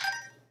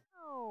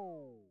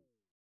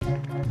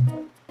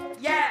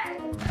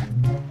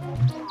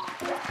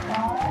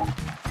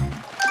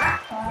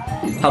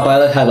 How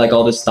Byleth had like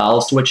all this style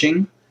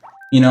switching,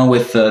 you know,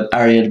 with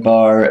Ariad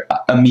Bar,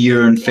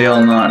 Amir, and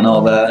Failnaught and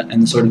all that,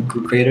 and the sort of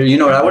creator. You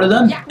know what I would have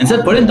done?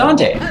 Instead, put in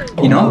Dante.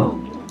 You know,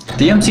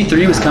 the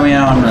MC3 was coming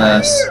out on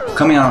the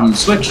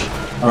Switch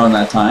around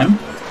that time,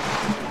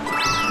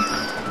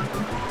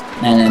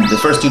 and then the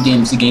first two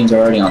DMC games are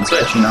already on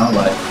Switch. You know,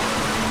 like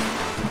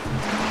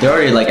they're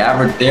already like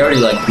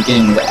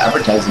beginning with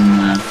advertising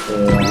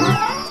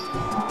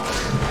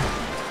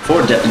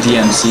for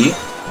DMC.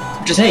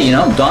 Just hey, you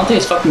know, Dante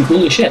is fucking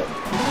cool as shit.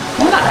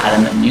 Why not add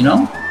him in? You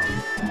know.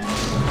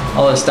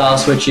 All the style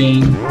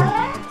switching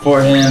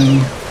for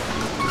him.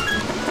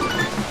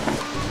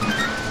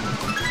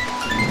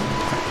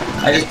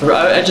 I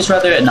just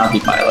rather it not be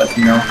Byleth,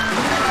 you know.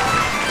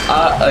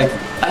 Like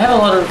I have a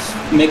lot of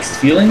mixed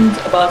feelings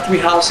about Three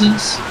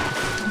Houses.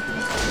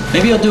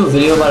 Maybe I'll do a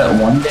video about it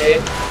one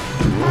day.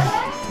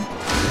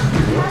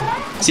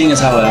 Seeing as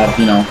how I have,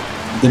 you know,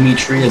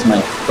 Dimitri as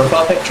my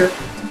profile picture.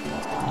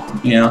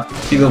 You know,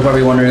 people are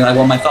probably wondering like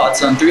what my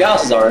thoughts on Three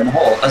Houses are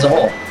as a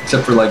whole,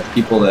 except for like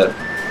people that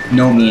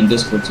know me in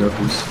Discord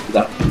circles.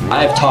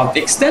 I have talked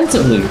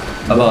extensively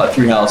about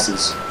Three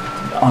Houses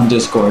on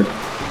Discord.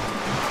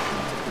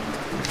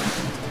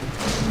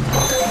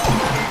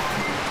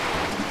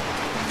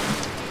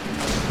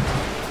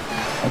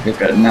 Okay,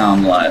 good. Now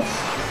I'm live.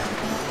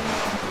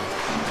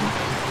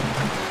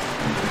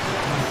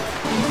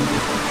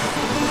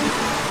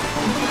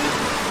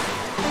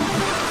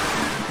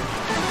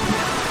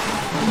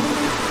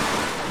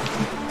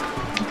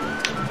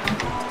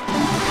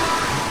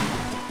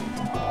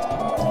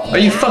 Are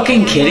you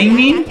fucking kidding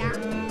me?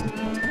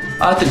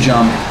 I have to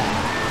jump.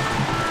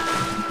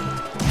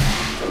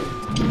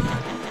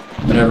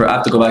 Whatever, I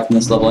have to go back to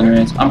this level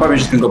anyways. I'm probably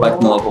just gonna go back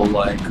to the level,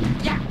 like,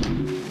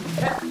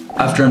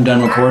 after I'm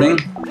done recording.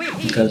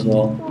 Because,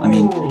 well, I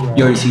mean,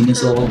 you already seen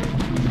this level.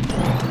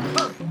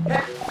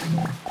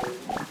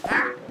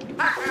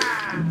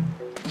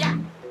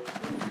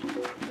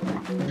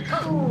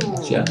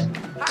 So, yeah.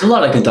 There's a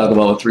lot I can talk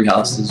about with Three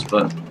Houses,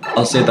 but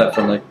I'll save that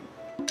for, like,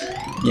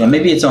 yeah,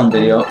 maybe its own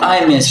video.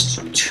 I missed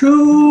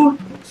 2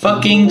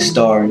 fucking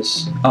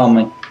stars. Oh,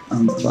 my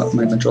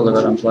controller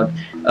got unplugged.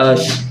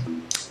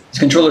 This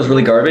controller is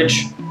really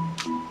garbage.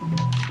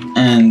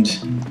 And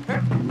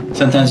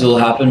sometimes it will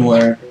happen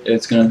where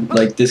it's gonna,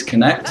 like,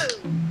 disconnect.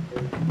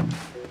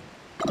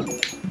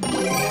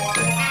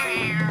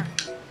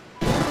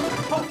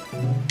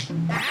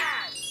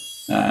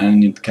 I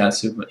need the cat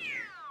suit, but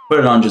put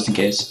it on just in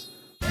case.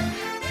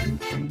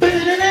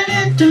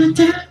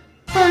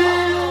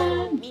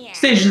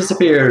 Stage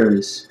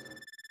disappears.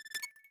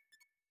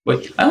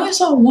 Wait, I only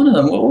saw one of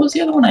them. What was the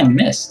other one I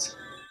missed?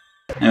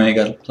 Anyway, I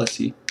got a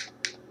plushie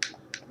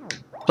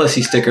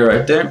sticker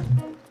right there.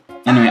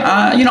 Anyway,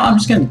 you know, I'm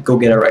just gonna go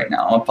get it right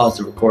now. I'll pause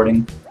the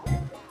recording.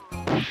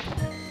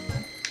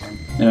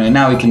 Anyway,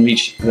 now we can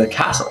reach the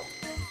castle.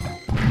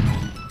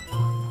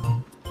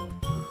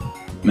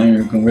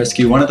 Maybe we can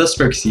rescue one of the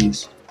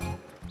Spirxies.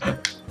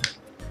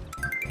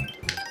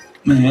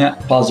 Yeah,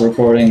 pause the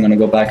recording. I'm gonna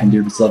go back and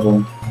do this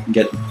level.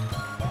 Get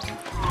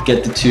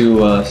the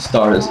 2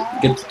 stars.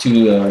 Get the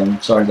 2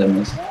 stars I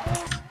missed.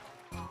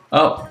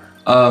 Oh,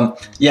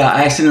 yeah,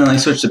 I accidentally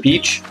switched to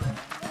Peach.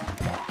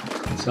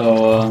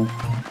 So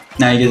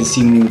now you get to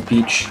see me with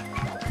Peach.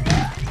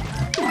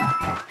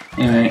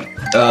 Anyway,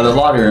 the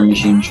lottery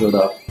machine showed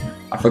up.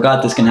 I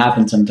forgot this can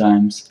happen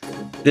sometimes.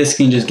 This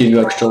can just give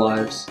you extra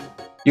lives.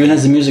 Even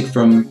has the music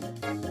from,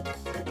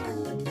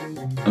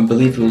 I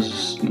believe it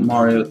was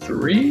Mario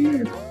 3?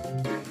 You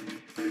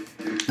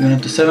went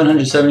up to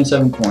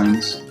 777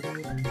 coins.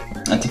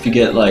 That's if you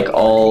get like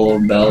all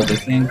bells, I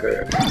think,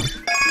 or...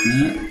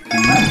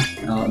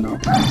 Oh no.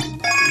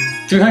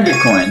 300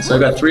 coins, so I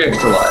got 3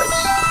 extra lives.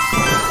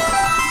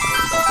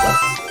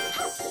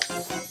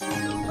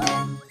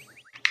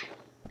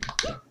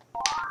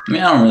 I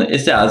mean, I don't really,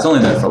 it's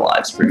only there for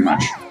lives, pretty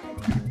much.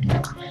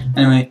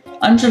 Anyway,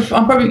 I'm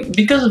probably,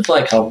 because of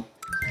like how,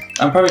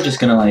 I'm probably just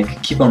gonna like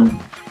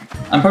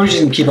I'm probably just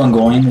gonna keep on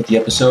going with the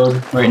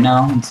episode right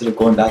now, instead of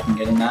going back and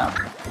getting that.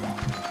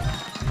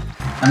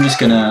 I'm just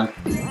gonna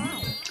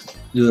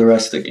do the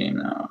rest of the game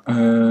now.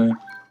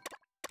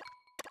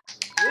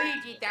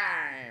 Luigi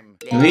time.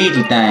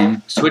 Luigi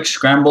time. Switch,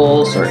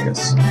 scramble,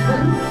 circus.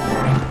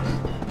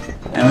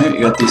 Anyway, we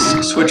got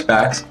these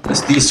switchbacks.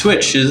 These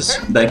switches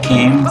that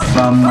came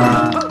from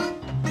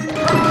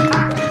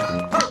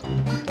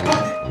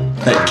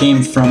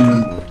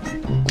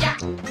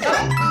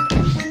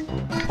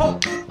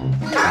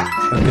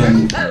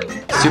fucking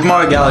Super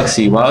Mario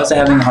Galaxy. Why was I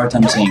having a hard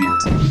time saying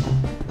it?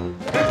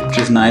 Which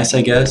is nice,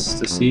 I guess,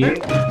 to see.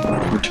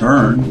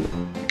 Return.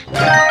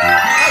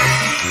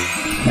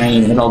 And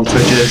you hit all the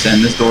switches,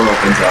 and this door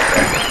opens up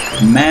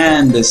there.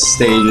 Man, this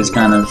stage is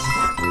kind of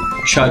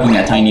chugging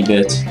a tiny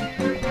bit.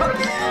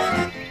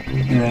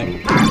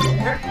 Anyway.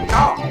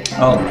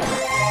 Oh.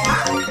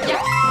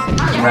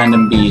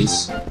 Random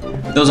bees.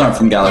 Those aren't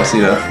from Galaxy,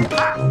 though.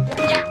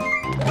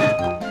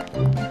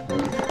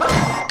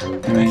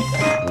 Anyway,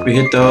 we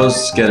hit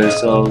those, get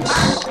ourselves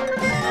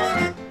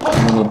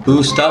a little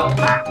boost up.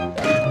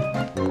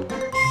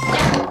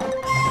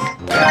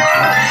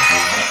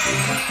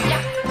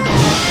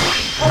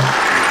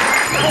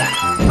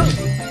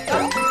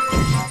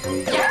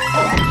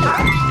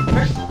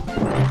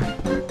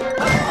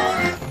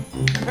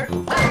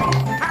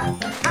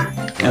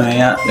 Anyway,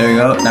 yeah, there we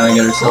go. Now we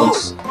get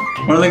ourselves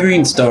one of the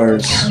green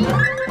stars.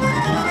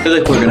 I feel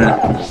like we're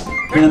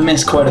gonna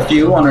miss quite a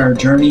few on our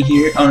journey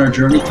here, on our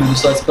journey through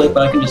this Let's Play,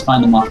 but I can just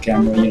find them off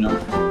camera, you know.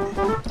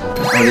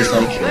 Or just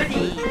like,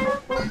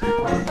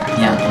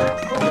 yeah.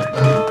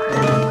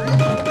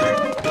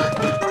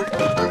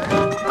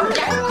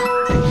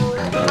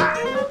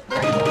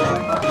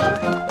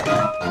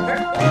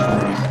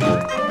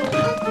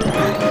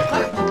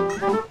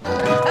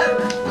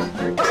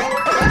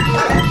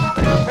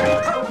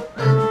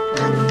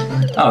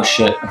 Oh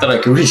shit, I thought I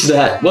could reach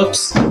that.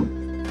 Whoops.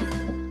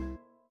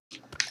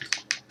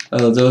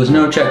 Oh, there was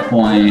no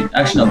checkpoint.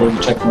 Actually, no, there was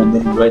a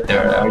checkpoint right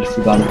there. I already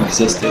forgot it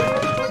existed.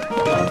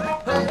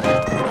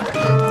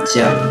 So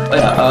yeah, oh,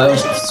 yeah, I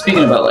was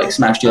speaking about like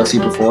Smash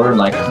DLC before,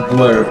 like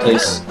who I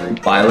replace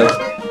Violet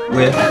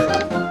with.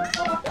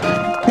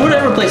 Who would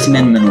I replace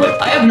Min Min with?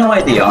 I have no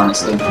idea,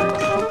 honestly.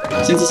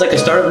 Since it's like a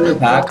start of a new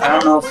pack, I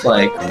don't know if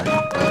like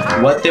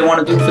what they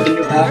want to do for the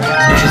new pack,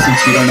 especially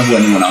since we don't know who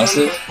anyone else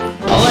is.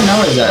 All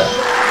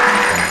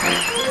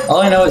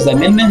I know is that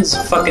Min Min's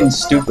fucking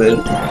stupid.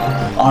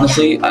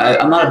 Honestly,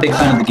 I'm not a big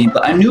fan of the game,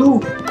 but I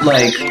knew,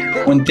 like,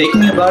 when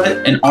thinking about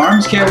it, an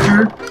ARMS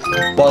character,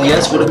 while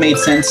yes, would have made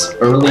sense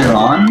earlier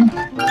on,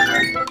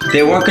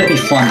 they weren't going to be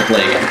fun to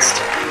play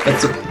against.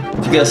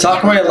 Because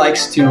Sakurai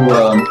likes to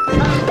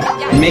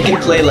make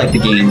it play like the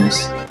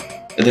games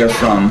they're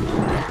from.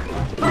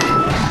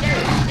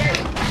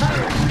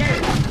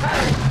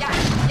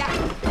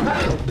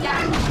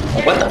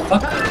 Oh, what the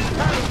fuck?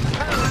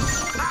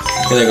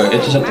 Okay, there you go. You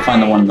just have to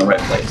find the one in the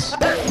right place.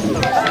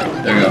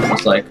 There you go.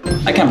 It's like,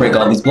 I can't break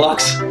all these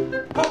blocks.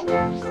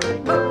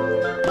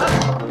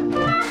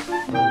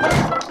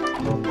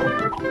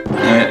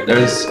 Alright,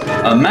 there's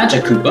a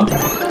Magic Koopa.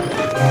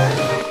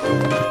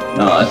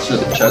 No, that's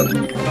really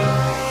chugging.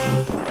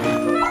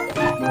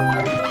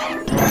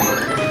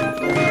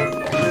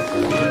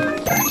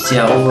 So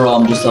yeah, overall,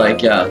 I'm just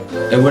like, yeah,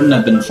 it wouldn't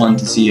have been fun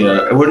to see.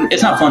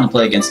 It's not fun to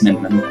play against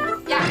Min Min.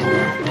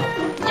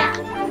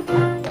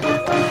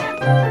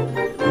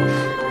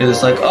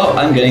 It's like, oh,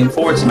 I'm getting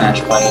forward smash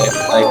by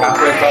like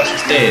halfway across the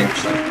stage.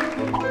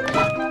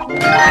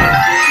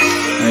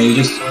 I mean,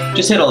 you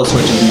just hit all the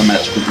switches and the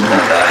Magic Koopa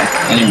won't die.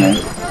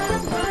 Anyway,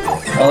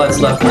 all that's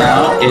left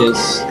now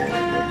is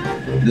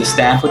the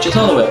stamp, which is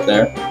all the way up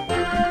there.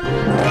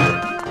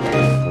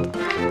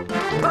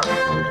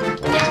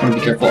 Just want to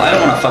be careful. I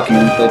don't want to fucking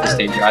replay the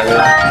stage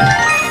either.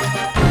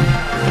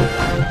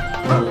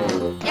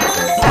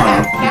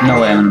 Oh, no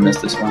way I'm gonna miss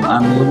this one.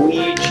 I'm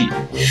Luigi.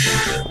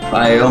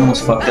 I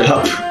almost fucked it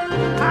up.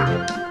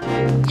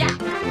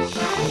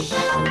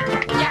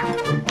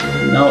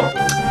 No.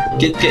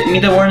 Get me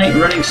the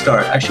running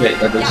start. Actually, wait,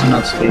 there's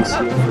enough space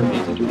here for me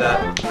to do that.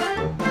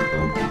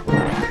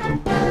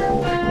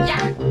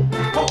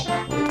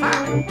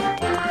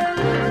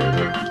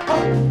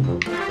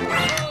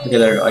 Okay,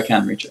 there we go. I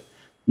can't reach it.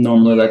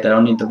 Normally like that, I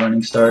don't need the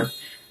running start.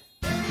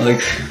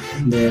 Like,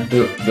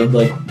 the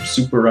like,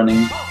 super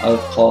running, I'll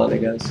call it, I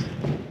guess.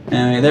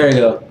 Anyway, there we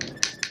go.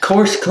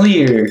 Course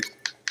clear!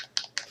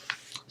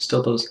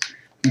 Still those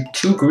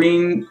two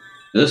green...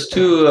 There's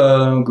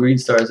two green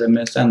stars I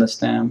missed, and the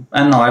stamp. I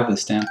don't know, I have the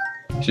stamp.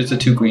 It's just the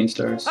two green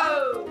stars.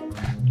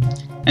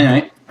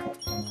 Anyway.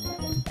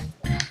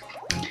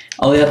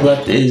 All we have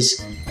left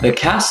is the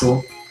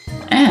castle,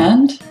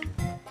 and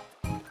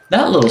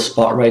that little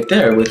spot right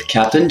there with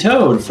Captain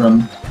Toad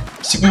from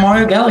Super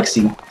Mario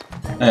Galaxy.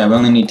 Oh yeah, we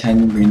only need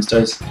 10 green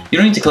stars. You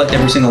don't need to collect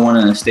every single one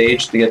in a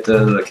stage to get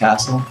to the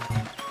castle,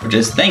 which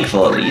is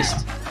thankful at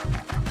least.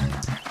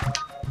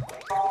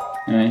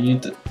 Yeah, you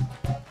need to...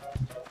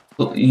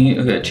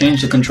 Okay,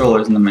 change the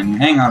controllers in the menu.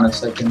 Hang on a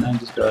second, I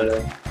just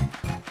gotta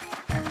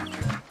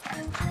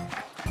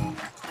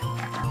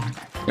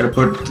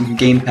put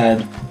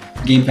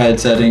gamepad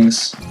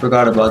settings.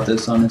 Forgot about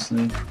this,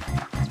 honestly.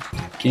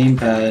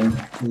 Gamepad,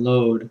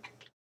 load.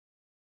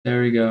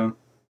 There we go.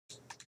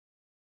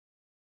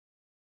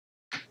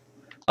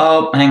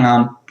 Oh, hang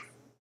on.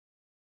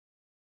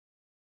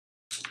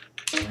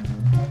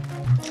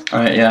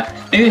 Alright, yeah.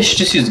 Maybe I should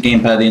just use the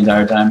gamepad the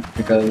entire time,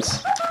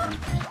 because...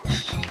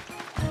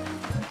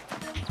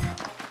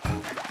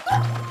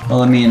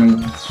 Well, I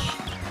mean,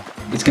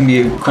 it's gonna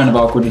be kind of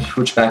awkward to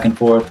switch back and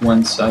forth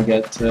once I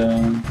get,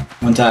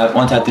 once I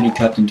have to do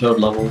Captain Toad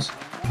levels.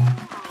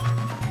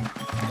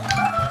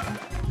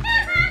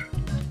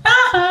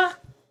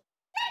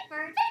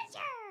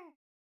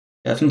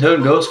 Captain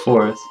Toad goes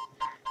forth.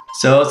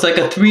 So it's like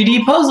a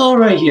 3D puzzle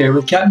right here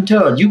with Captain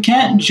Toad. You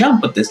can't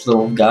jump with this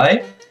little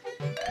guy.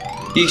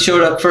 He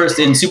showed up first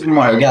in Super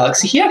Mario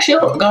Galaxy. He actually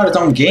got his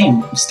own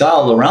game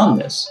style around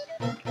this,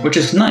 which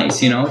is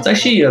nice, you know. It's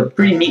actually a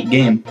pretty neat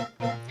game.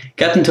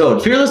 Captain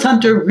Toad, fearless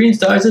hunter of green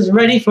stars, is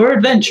ready for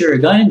adventure.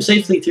 Guide him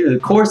safely through the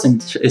course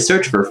and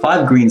search for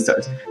 5 green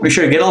stars. Make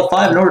sure to get all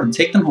 5 in order to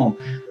take them home.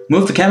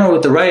 Move the camera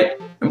with the right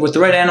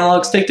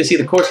analog stick to see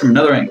the course from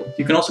another angle.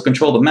 You can also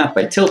control the map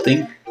by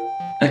tilting.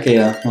 Okay,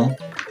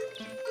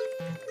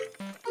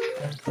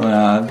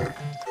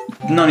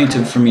 no need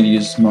for me to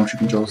use motion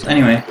controls.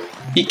 Anyway,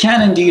 he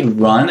can indeed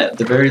run at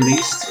the very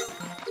least.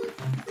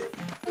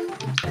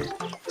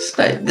 It's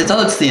a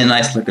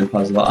nice looking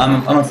puzzle.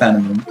 I'm a fan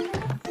of them.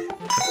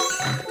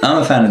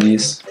 I'm a fan of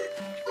these.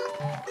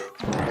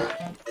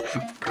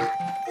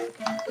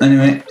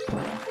 Anyway.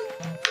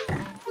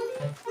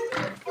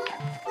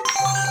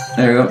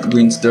 There we go,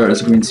 green star,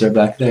 there's a green star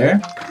back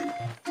there.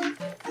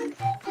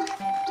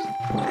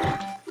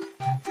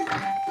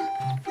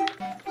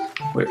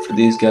 Wait for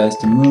these guys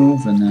to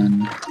move and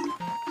then...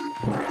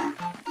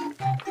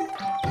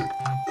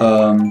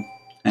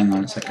 hang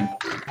on a second.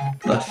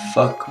 The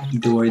fuck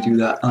do I do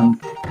that?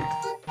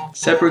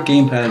 Separate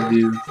gamepad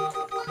view.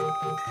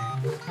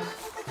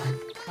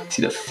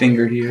 See the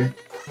finger here.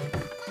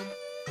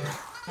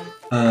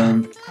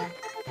 Hang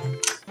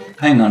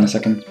on a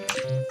second.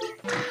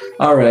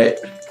 Alright.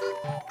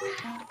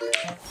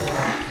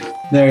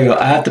 There you go.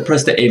 I have to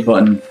press the A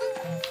button.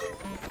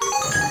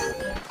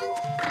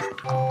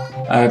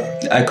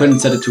 I couldn't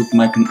set it to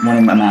one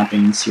of my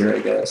mappings here, I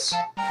guess.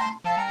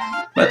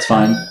 That's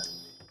fine.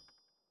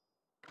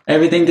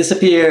 Everything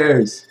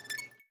disappears!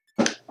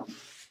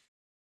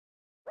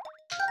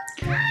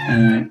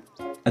 Alright.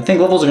 I think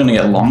levels are gonna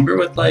get longer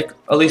with, like,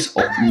 at least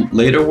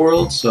later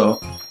worlds, so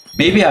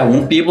maybe I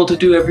won't be able to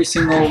do every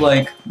single,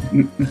 like,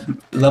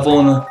 level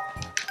in a...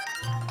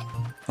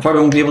 I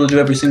probably won't be able to do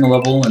every single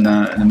level in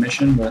a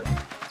mission, but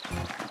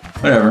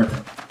whatever.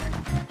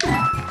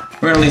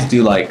 We're gonna at least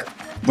do, like,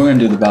 we're gonna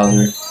do the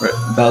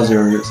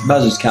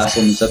Bowser's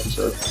castle in this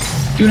episode.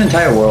 Do an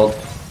entire world.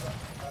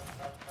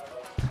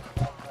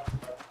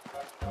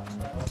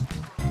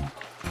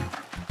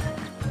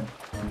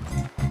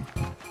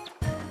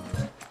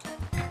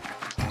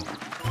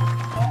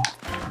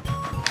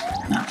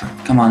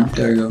 Come on,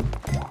 there you go.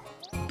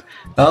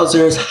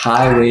 Bowser's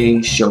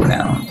Highway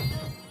Showdown.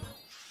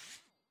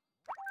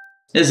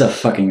 This is a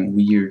fucking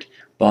weird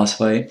boss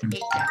fight.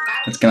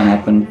 What's gonna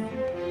happen?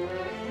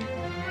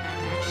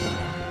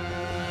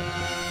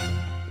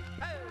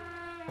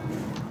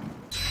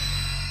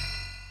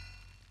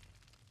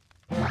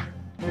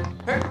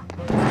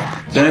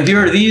 So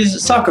here are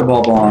these soccer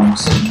ball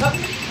bombs.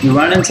 You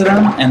run into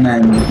them, and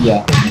then,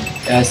 yeah,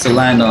 it has to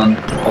land on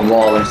a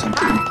wall or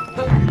something.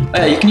 Oh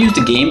yeah, you can use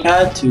the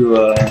gamepad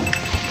to,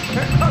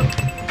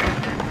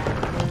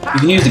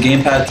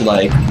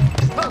 like,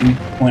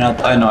 point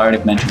out, I know, I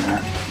already mentioned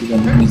that. You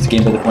can use the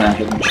gamepad to point out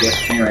hidden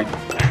shit. Anyway,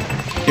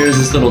 here's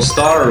this little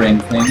star ring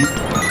thing.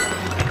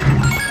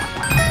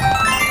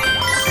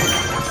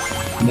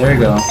 There you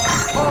go.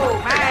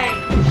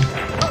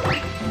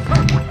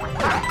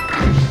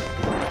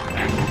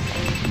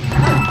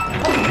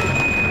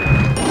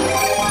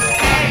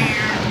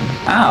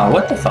 Ow,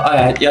 what the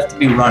fuck? You have to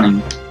be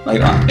running,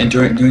 like, and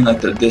doing like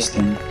this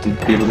thing to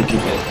be able to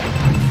kick it.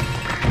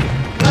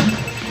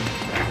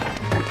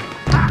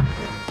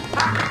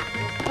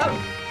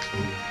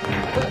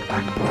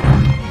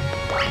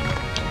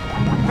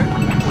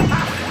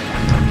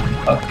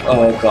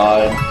 Oh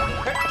god.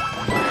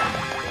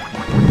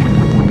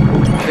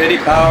 Kitty,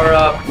 power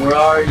up, where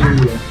are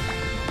you?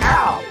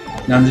 Ow!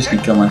 No, I'm just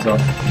gonna kill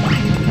myself.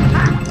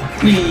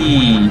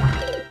 Whee!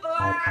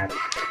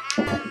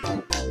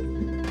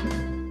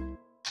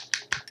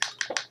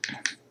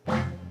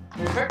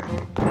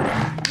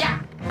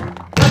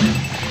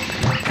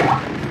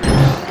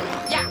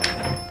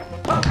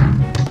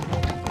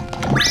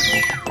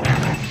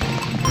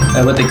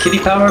 With the kitty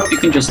power up, you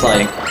can just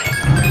like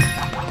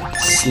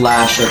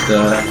slash at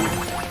the.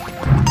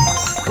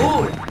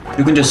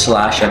 You can just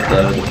slash at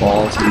the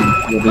balls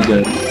and you'll be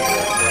good.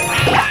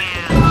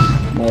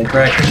 Like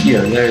right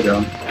here, there you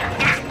go.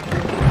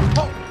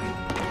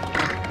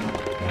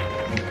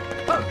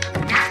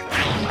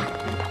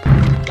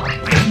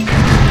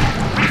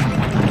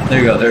 There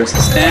you go, there's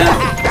the stand.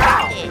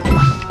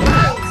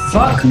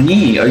 Fuck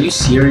me, are you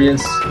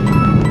serious?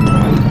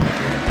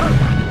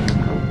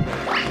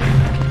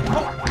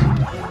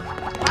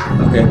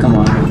 Okay, come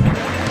on.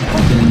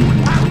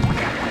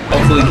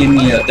 Hopefully give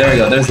me a... There you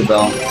go, there's the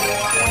bell.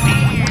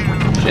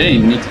 Shit, I didn't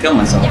even need to kill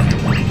myself.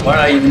 Why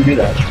did I even do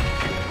that?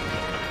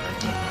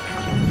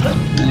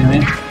 Anyway.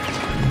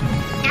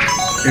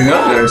 Here we go,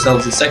 we got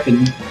ourselves a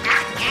second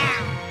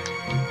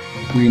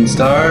green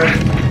star.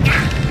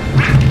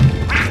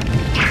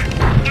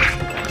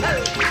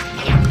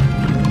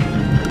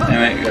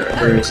 Anyway, we gotta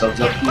hurry ourselves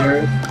up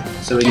here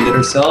so we can get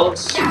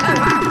ourselves.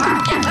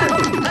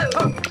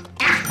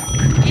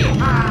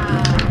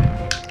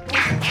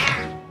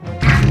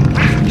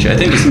 Actually, I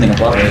think there's something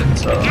above it,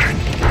 so.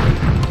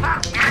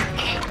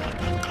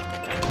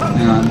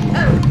 Hang on.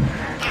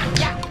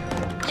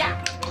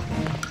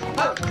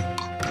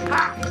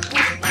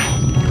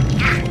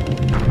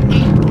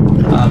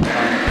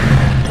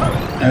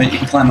 Anyway, you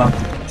can climb up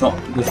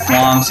the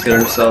flanks, get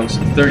ourselves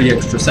 30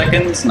 extra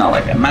seconds. Not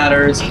like it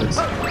matters, because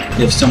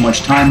we have so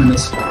much time in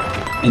this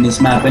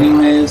map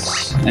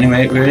anyways.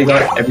 Anyway, we already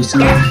got every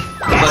single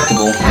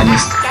collectible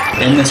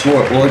in this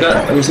world. Well, I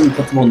got every single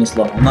collectible in this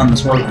level. Not in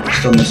this world, but we're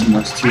still missing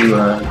those 2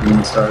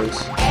 green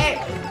stars.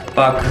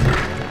 Fuck.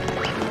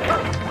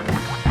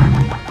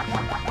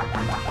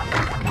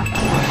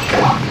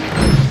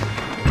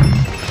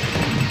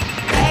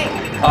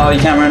 Oh,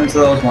 you can't run into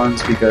those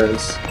ones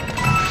because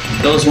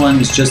those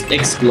ones just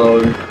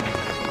explode.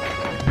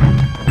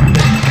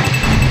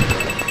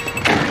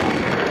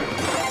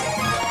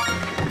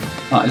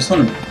 Oh, I just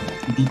want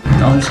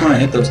to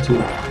hit those 2.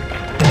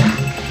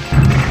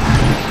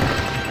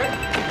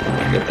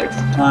 Get the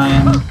extra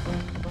time.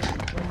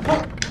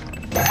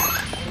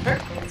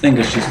 I think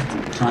it's just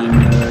time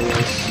there, I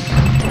guess.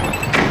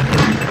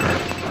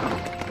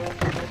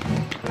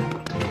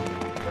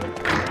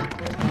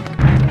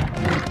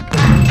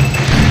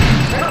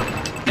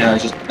 Yeah, I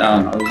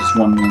don't know, just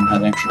one room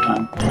had extra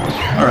time.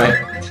 Alright.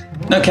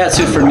 No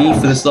catsuit for me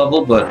for this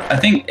level, but I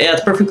think, yeah,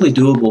 it's perfectly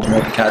doable to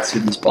have a catsuit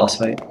in this boss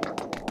fight.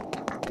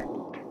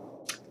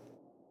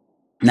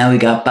 Now we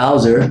got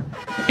Bowser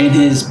in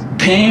his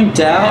pimped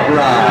out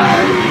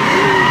ride.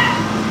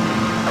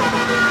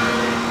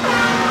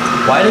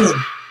 Why does...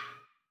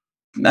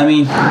 I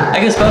mean, I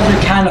guess Bowser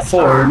can't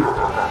afford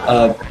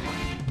a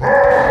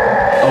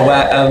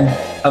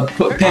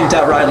pimped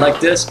out ride like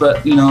this,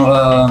 but, you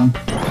know,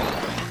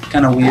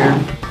 kind of weird.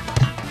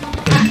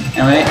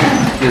 Anyway,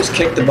 you just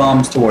kick the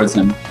bombs towards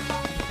him.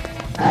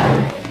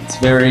 It's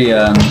very,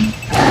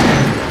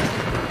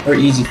 very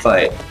easy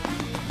fight.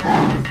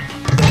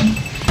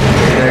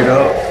 There you go.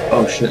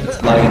 Oh shit,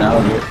 it's lagging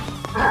out here.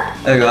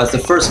 There you go, that's the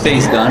first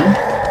phase done.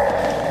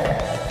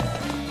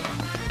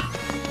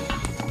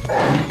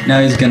 Now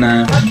he's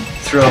gonna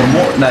throw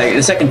more, like,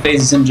 the second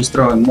phase is him just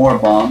throwing more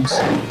bombs.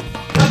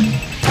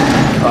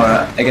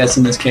 Or, I guess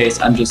in this case,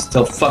 I'm just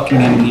still fucking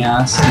him in the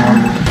ass.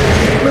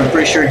 But I'm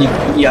pretty sure he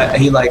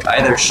like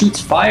either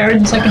shoots fire in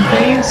the second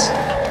phase,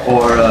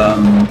 or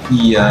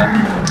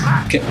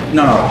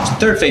no,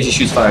 third phase he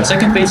shoots fire.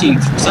 Second phase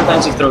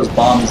sometimes he throws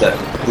bombs that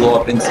blow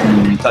up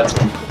instantly when you touch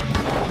them.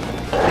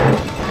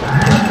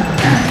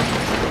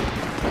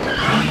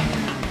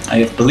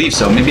 I believe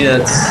so. Maybe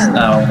that's,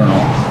 I don't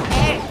know.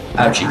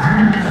 Ouchie.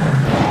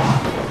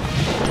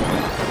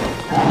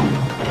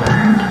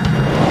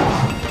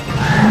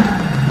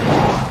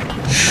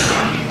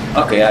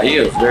 Okay, yeah, he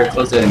was very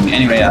close to hitting me.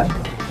 Anyway, yeah,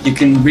 you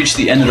can reach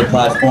the end of the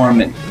platform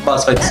and the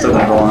boss fight's still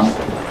gonna go on.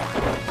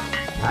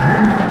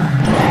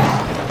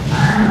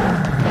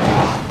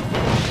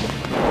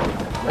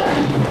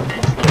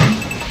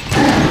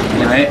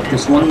 Anyway,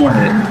 just one more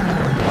hit.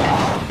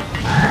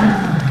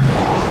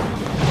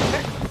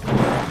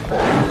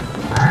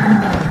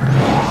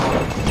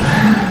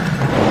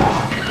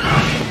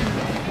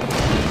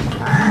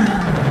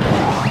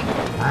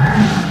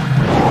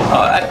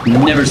 Oh, I've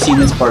never seen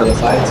this part of the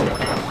fight.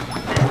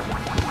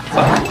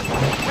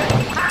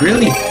 Fuck.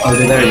 Really? Oh,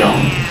 there you go.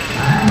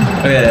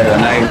 Oh yeah, there you go.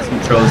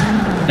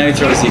 Now he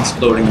throws the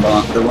exploding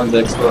bomb, the ones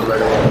that explode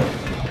right away.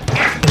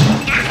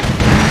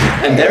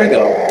 And there we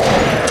go.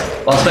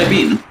 Boss fight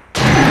beaten.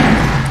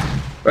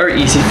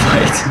 Very easy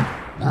fight.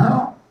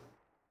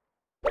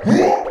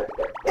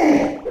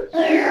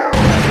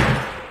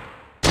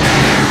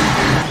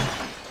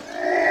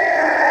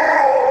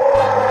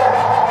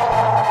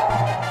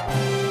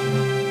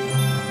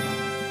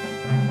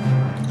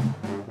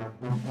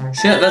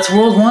 So yeah, that's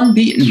World 1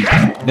 beaten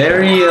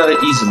very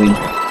easily.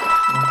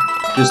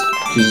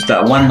 Just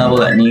that one level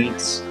that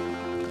needs.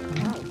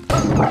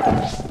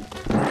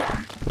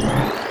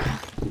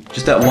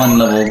 Just that one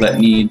level that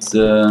needs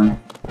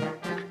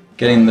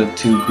getting the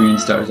 2 green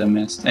stars I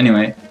missed.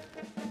 Anyway,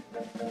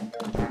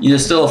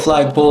 there's still a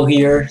flagpole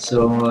here,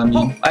 so I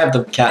mean, I have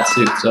the cat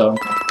suit, so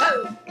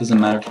it doesn't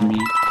matter for me.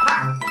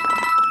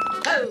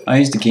 I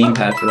used the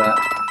gamepad for that.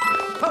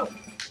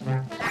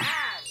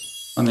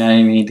 I mean, I didn't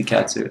even need the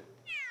catsuit.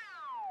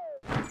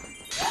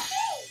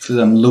 For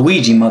them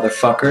Luigi,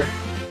 motherfucker.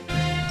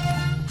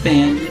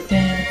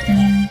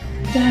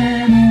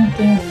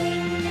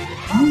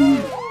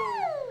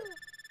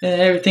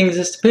 Everything's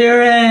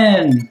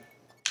disappearing!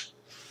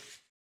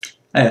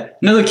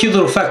 Another cute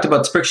little fact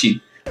about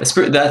Sprixie.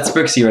 That's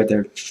Sprixie right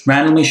there.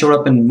 Randomly showed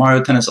up in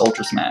Mario Tennis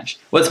Ultra Smash.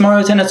 What's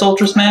Mario Tennis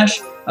Ultra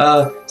Smash?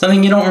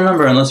 Something you don't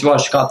remember unless you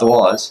watch Scott the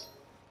Woz.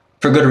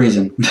 For good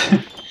reason.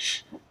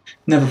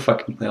 Never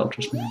fucking play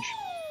Ultra Smash.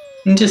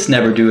 Just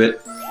never do it.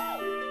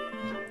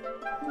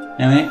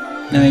 Anyway,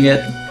 then we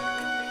get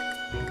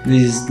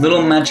these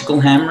little magical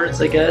hammers,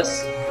 I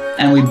guess.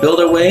 And we build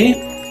our way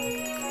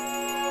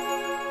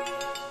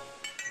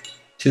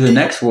to the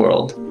next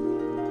world.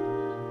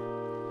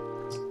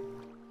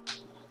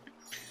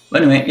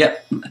 But anyway, yeah.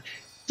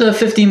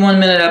 It's a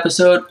 51-minute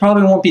episode.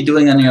 Probably won't be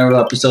doing any other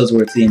episodes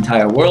where it's the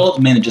entire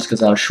world, mainly just because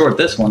how short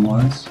this one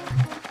was.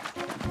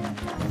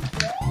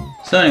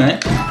 So anyway,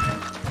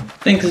 I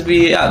think this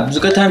it's a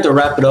good time to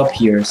wrap it up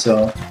here.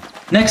 So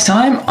next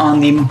time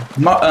on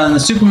the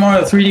Super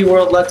Mario 3D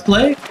World Let's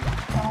Play,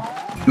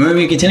 we're going to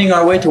be continuing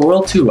our way to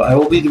World 2. I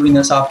will be doing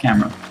this off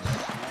camera.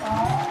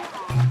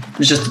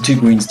 It's just the 2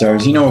 green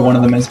stars. You know where one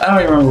of them is. I don't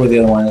even remember where the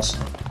other one is.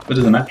 What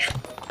does it matter?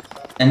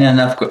 And then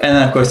of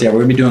course, yeah, we're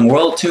going to be doing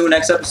World 2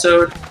 next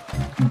episode.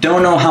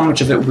 Don't know how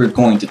much of it we're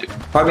going to do.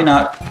 Probably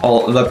not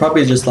all,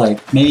 probably just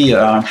like maybe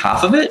around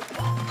half of it,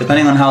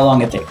 depending on how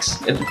long it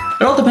takes. It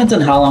all depends on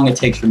how long it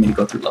takes for me to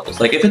go through levels.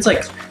 Like if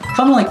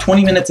I'm like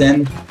 20 minutes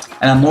in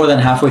and I'm more than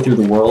halfway through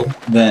the world,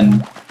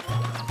 then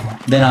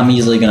I'm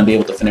easily going to be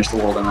able to finish the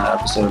world in that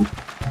episode.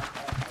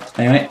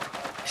 Anyway,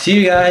 see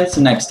you guys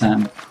next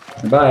time.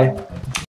 Bye.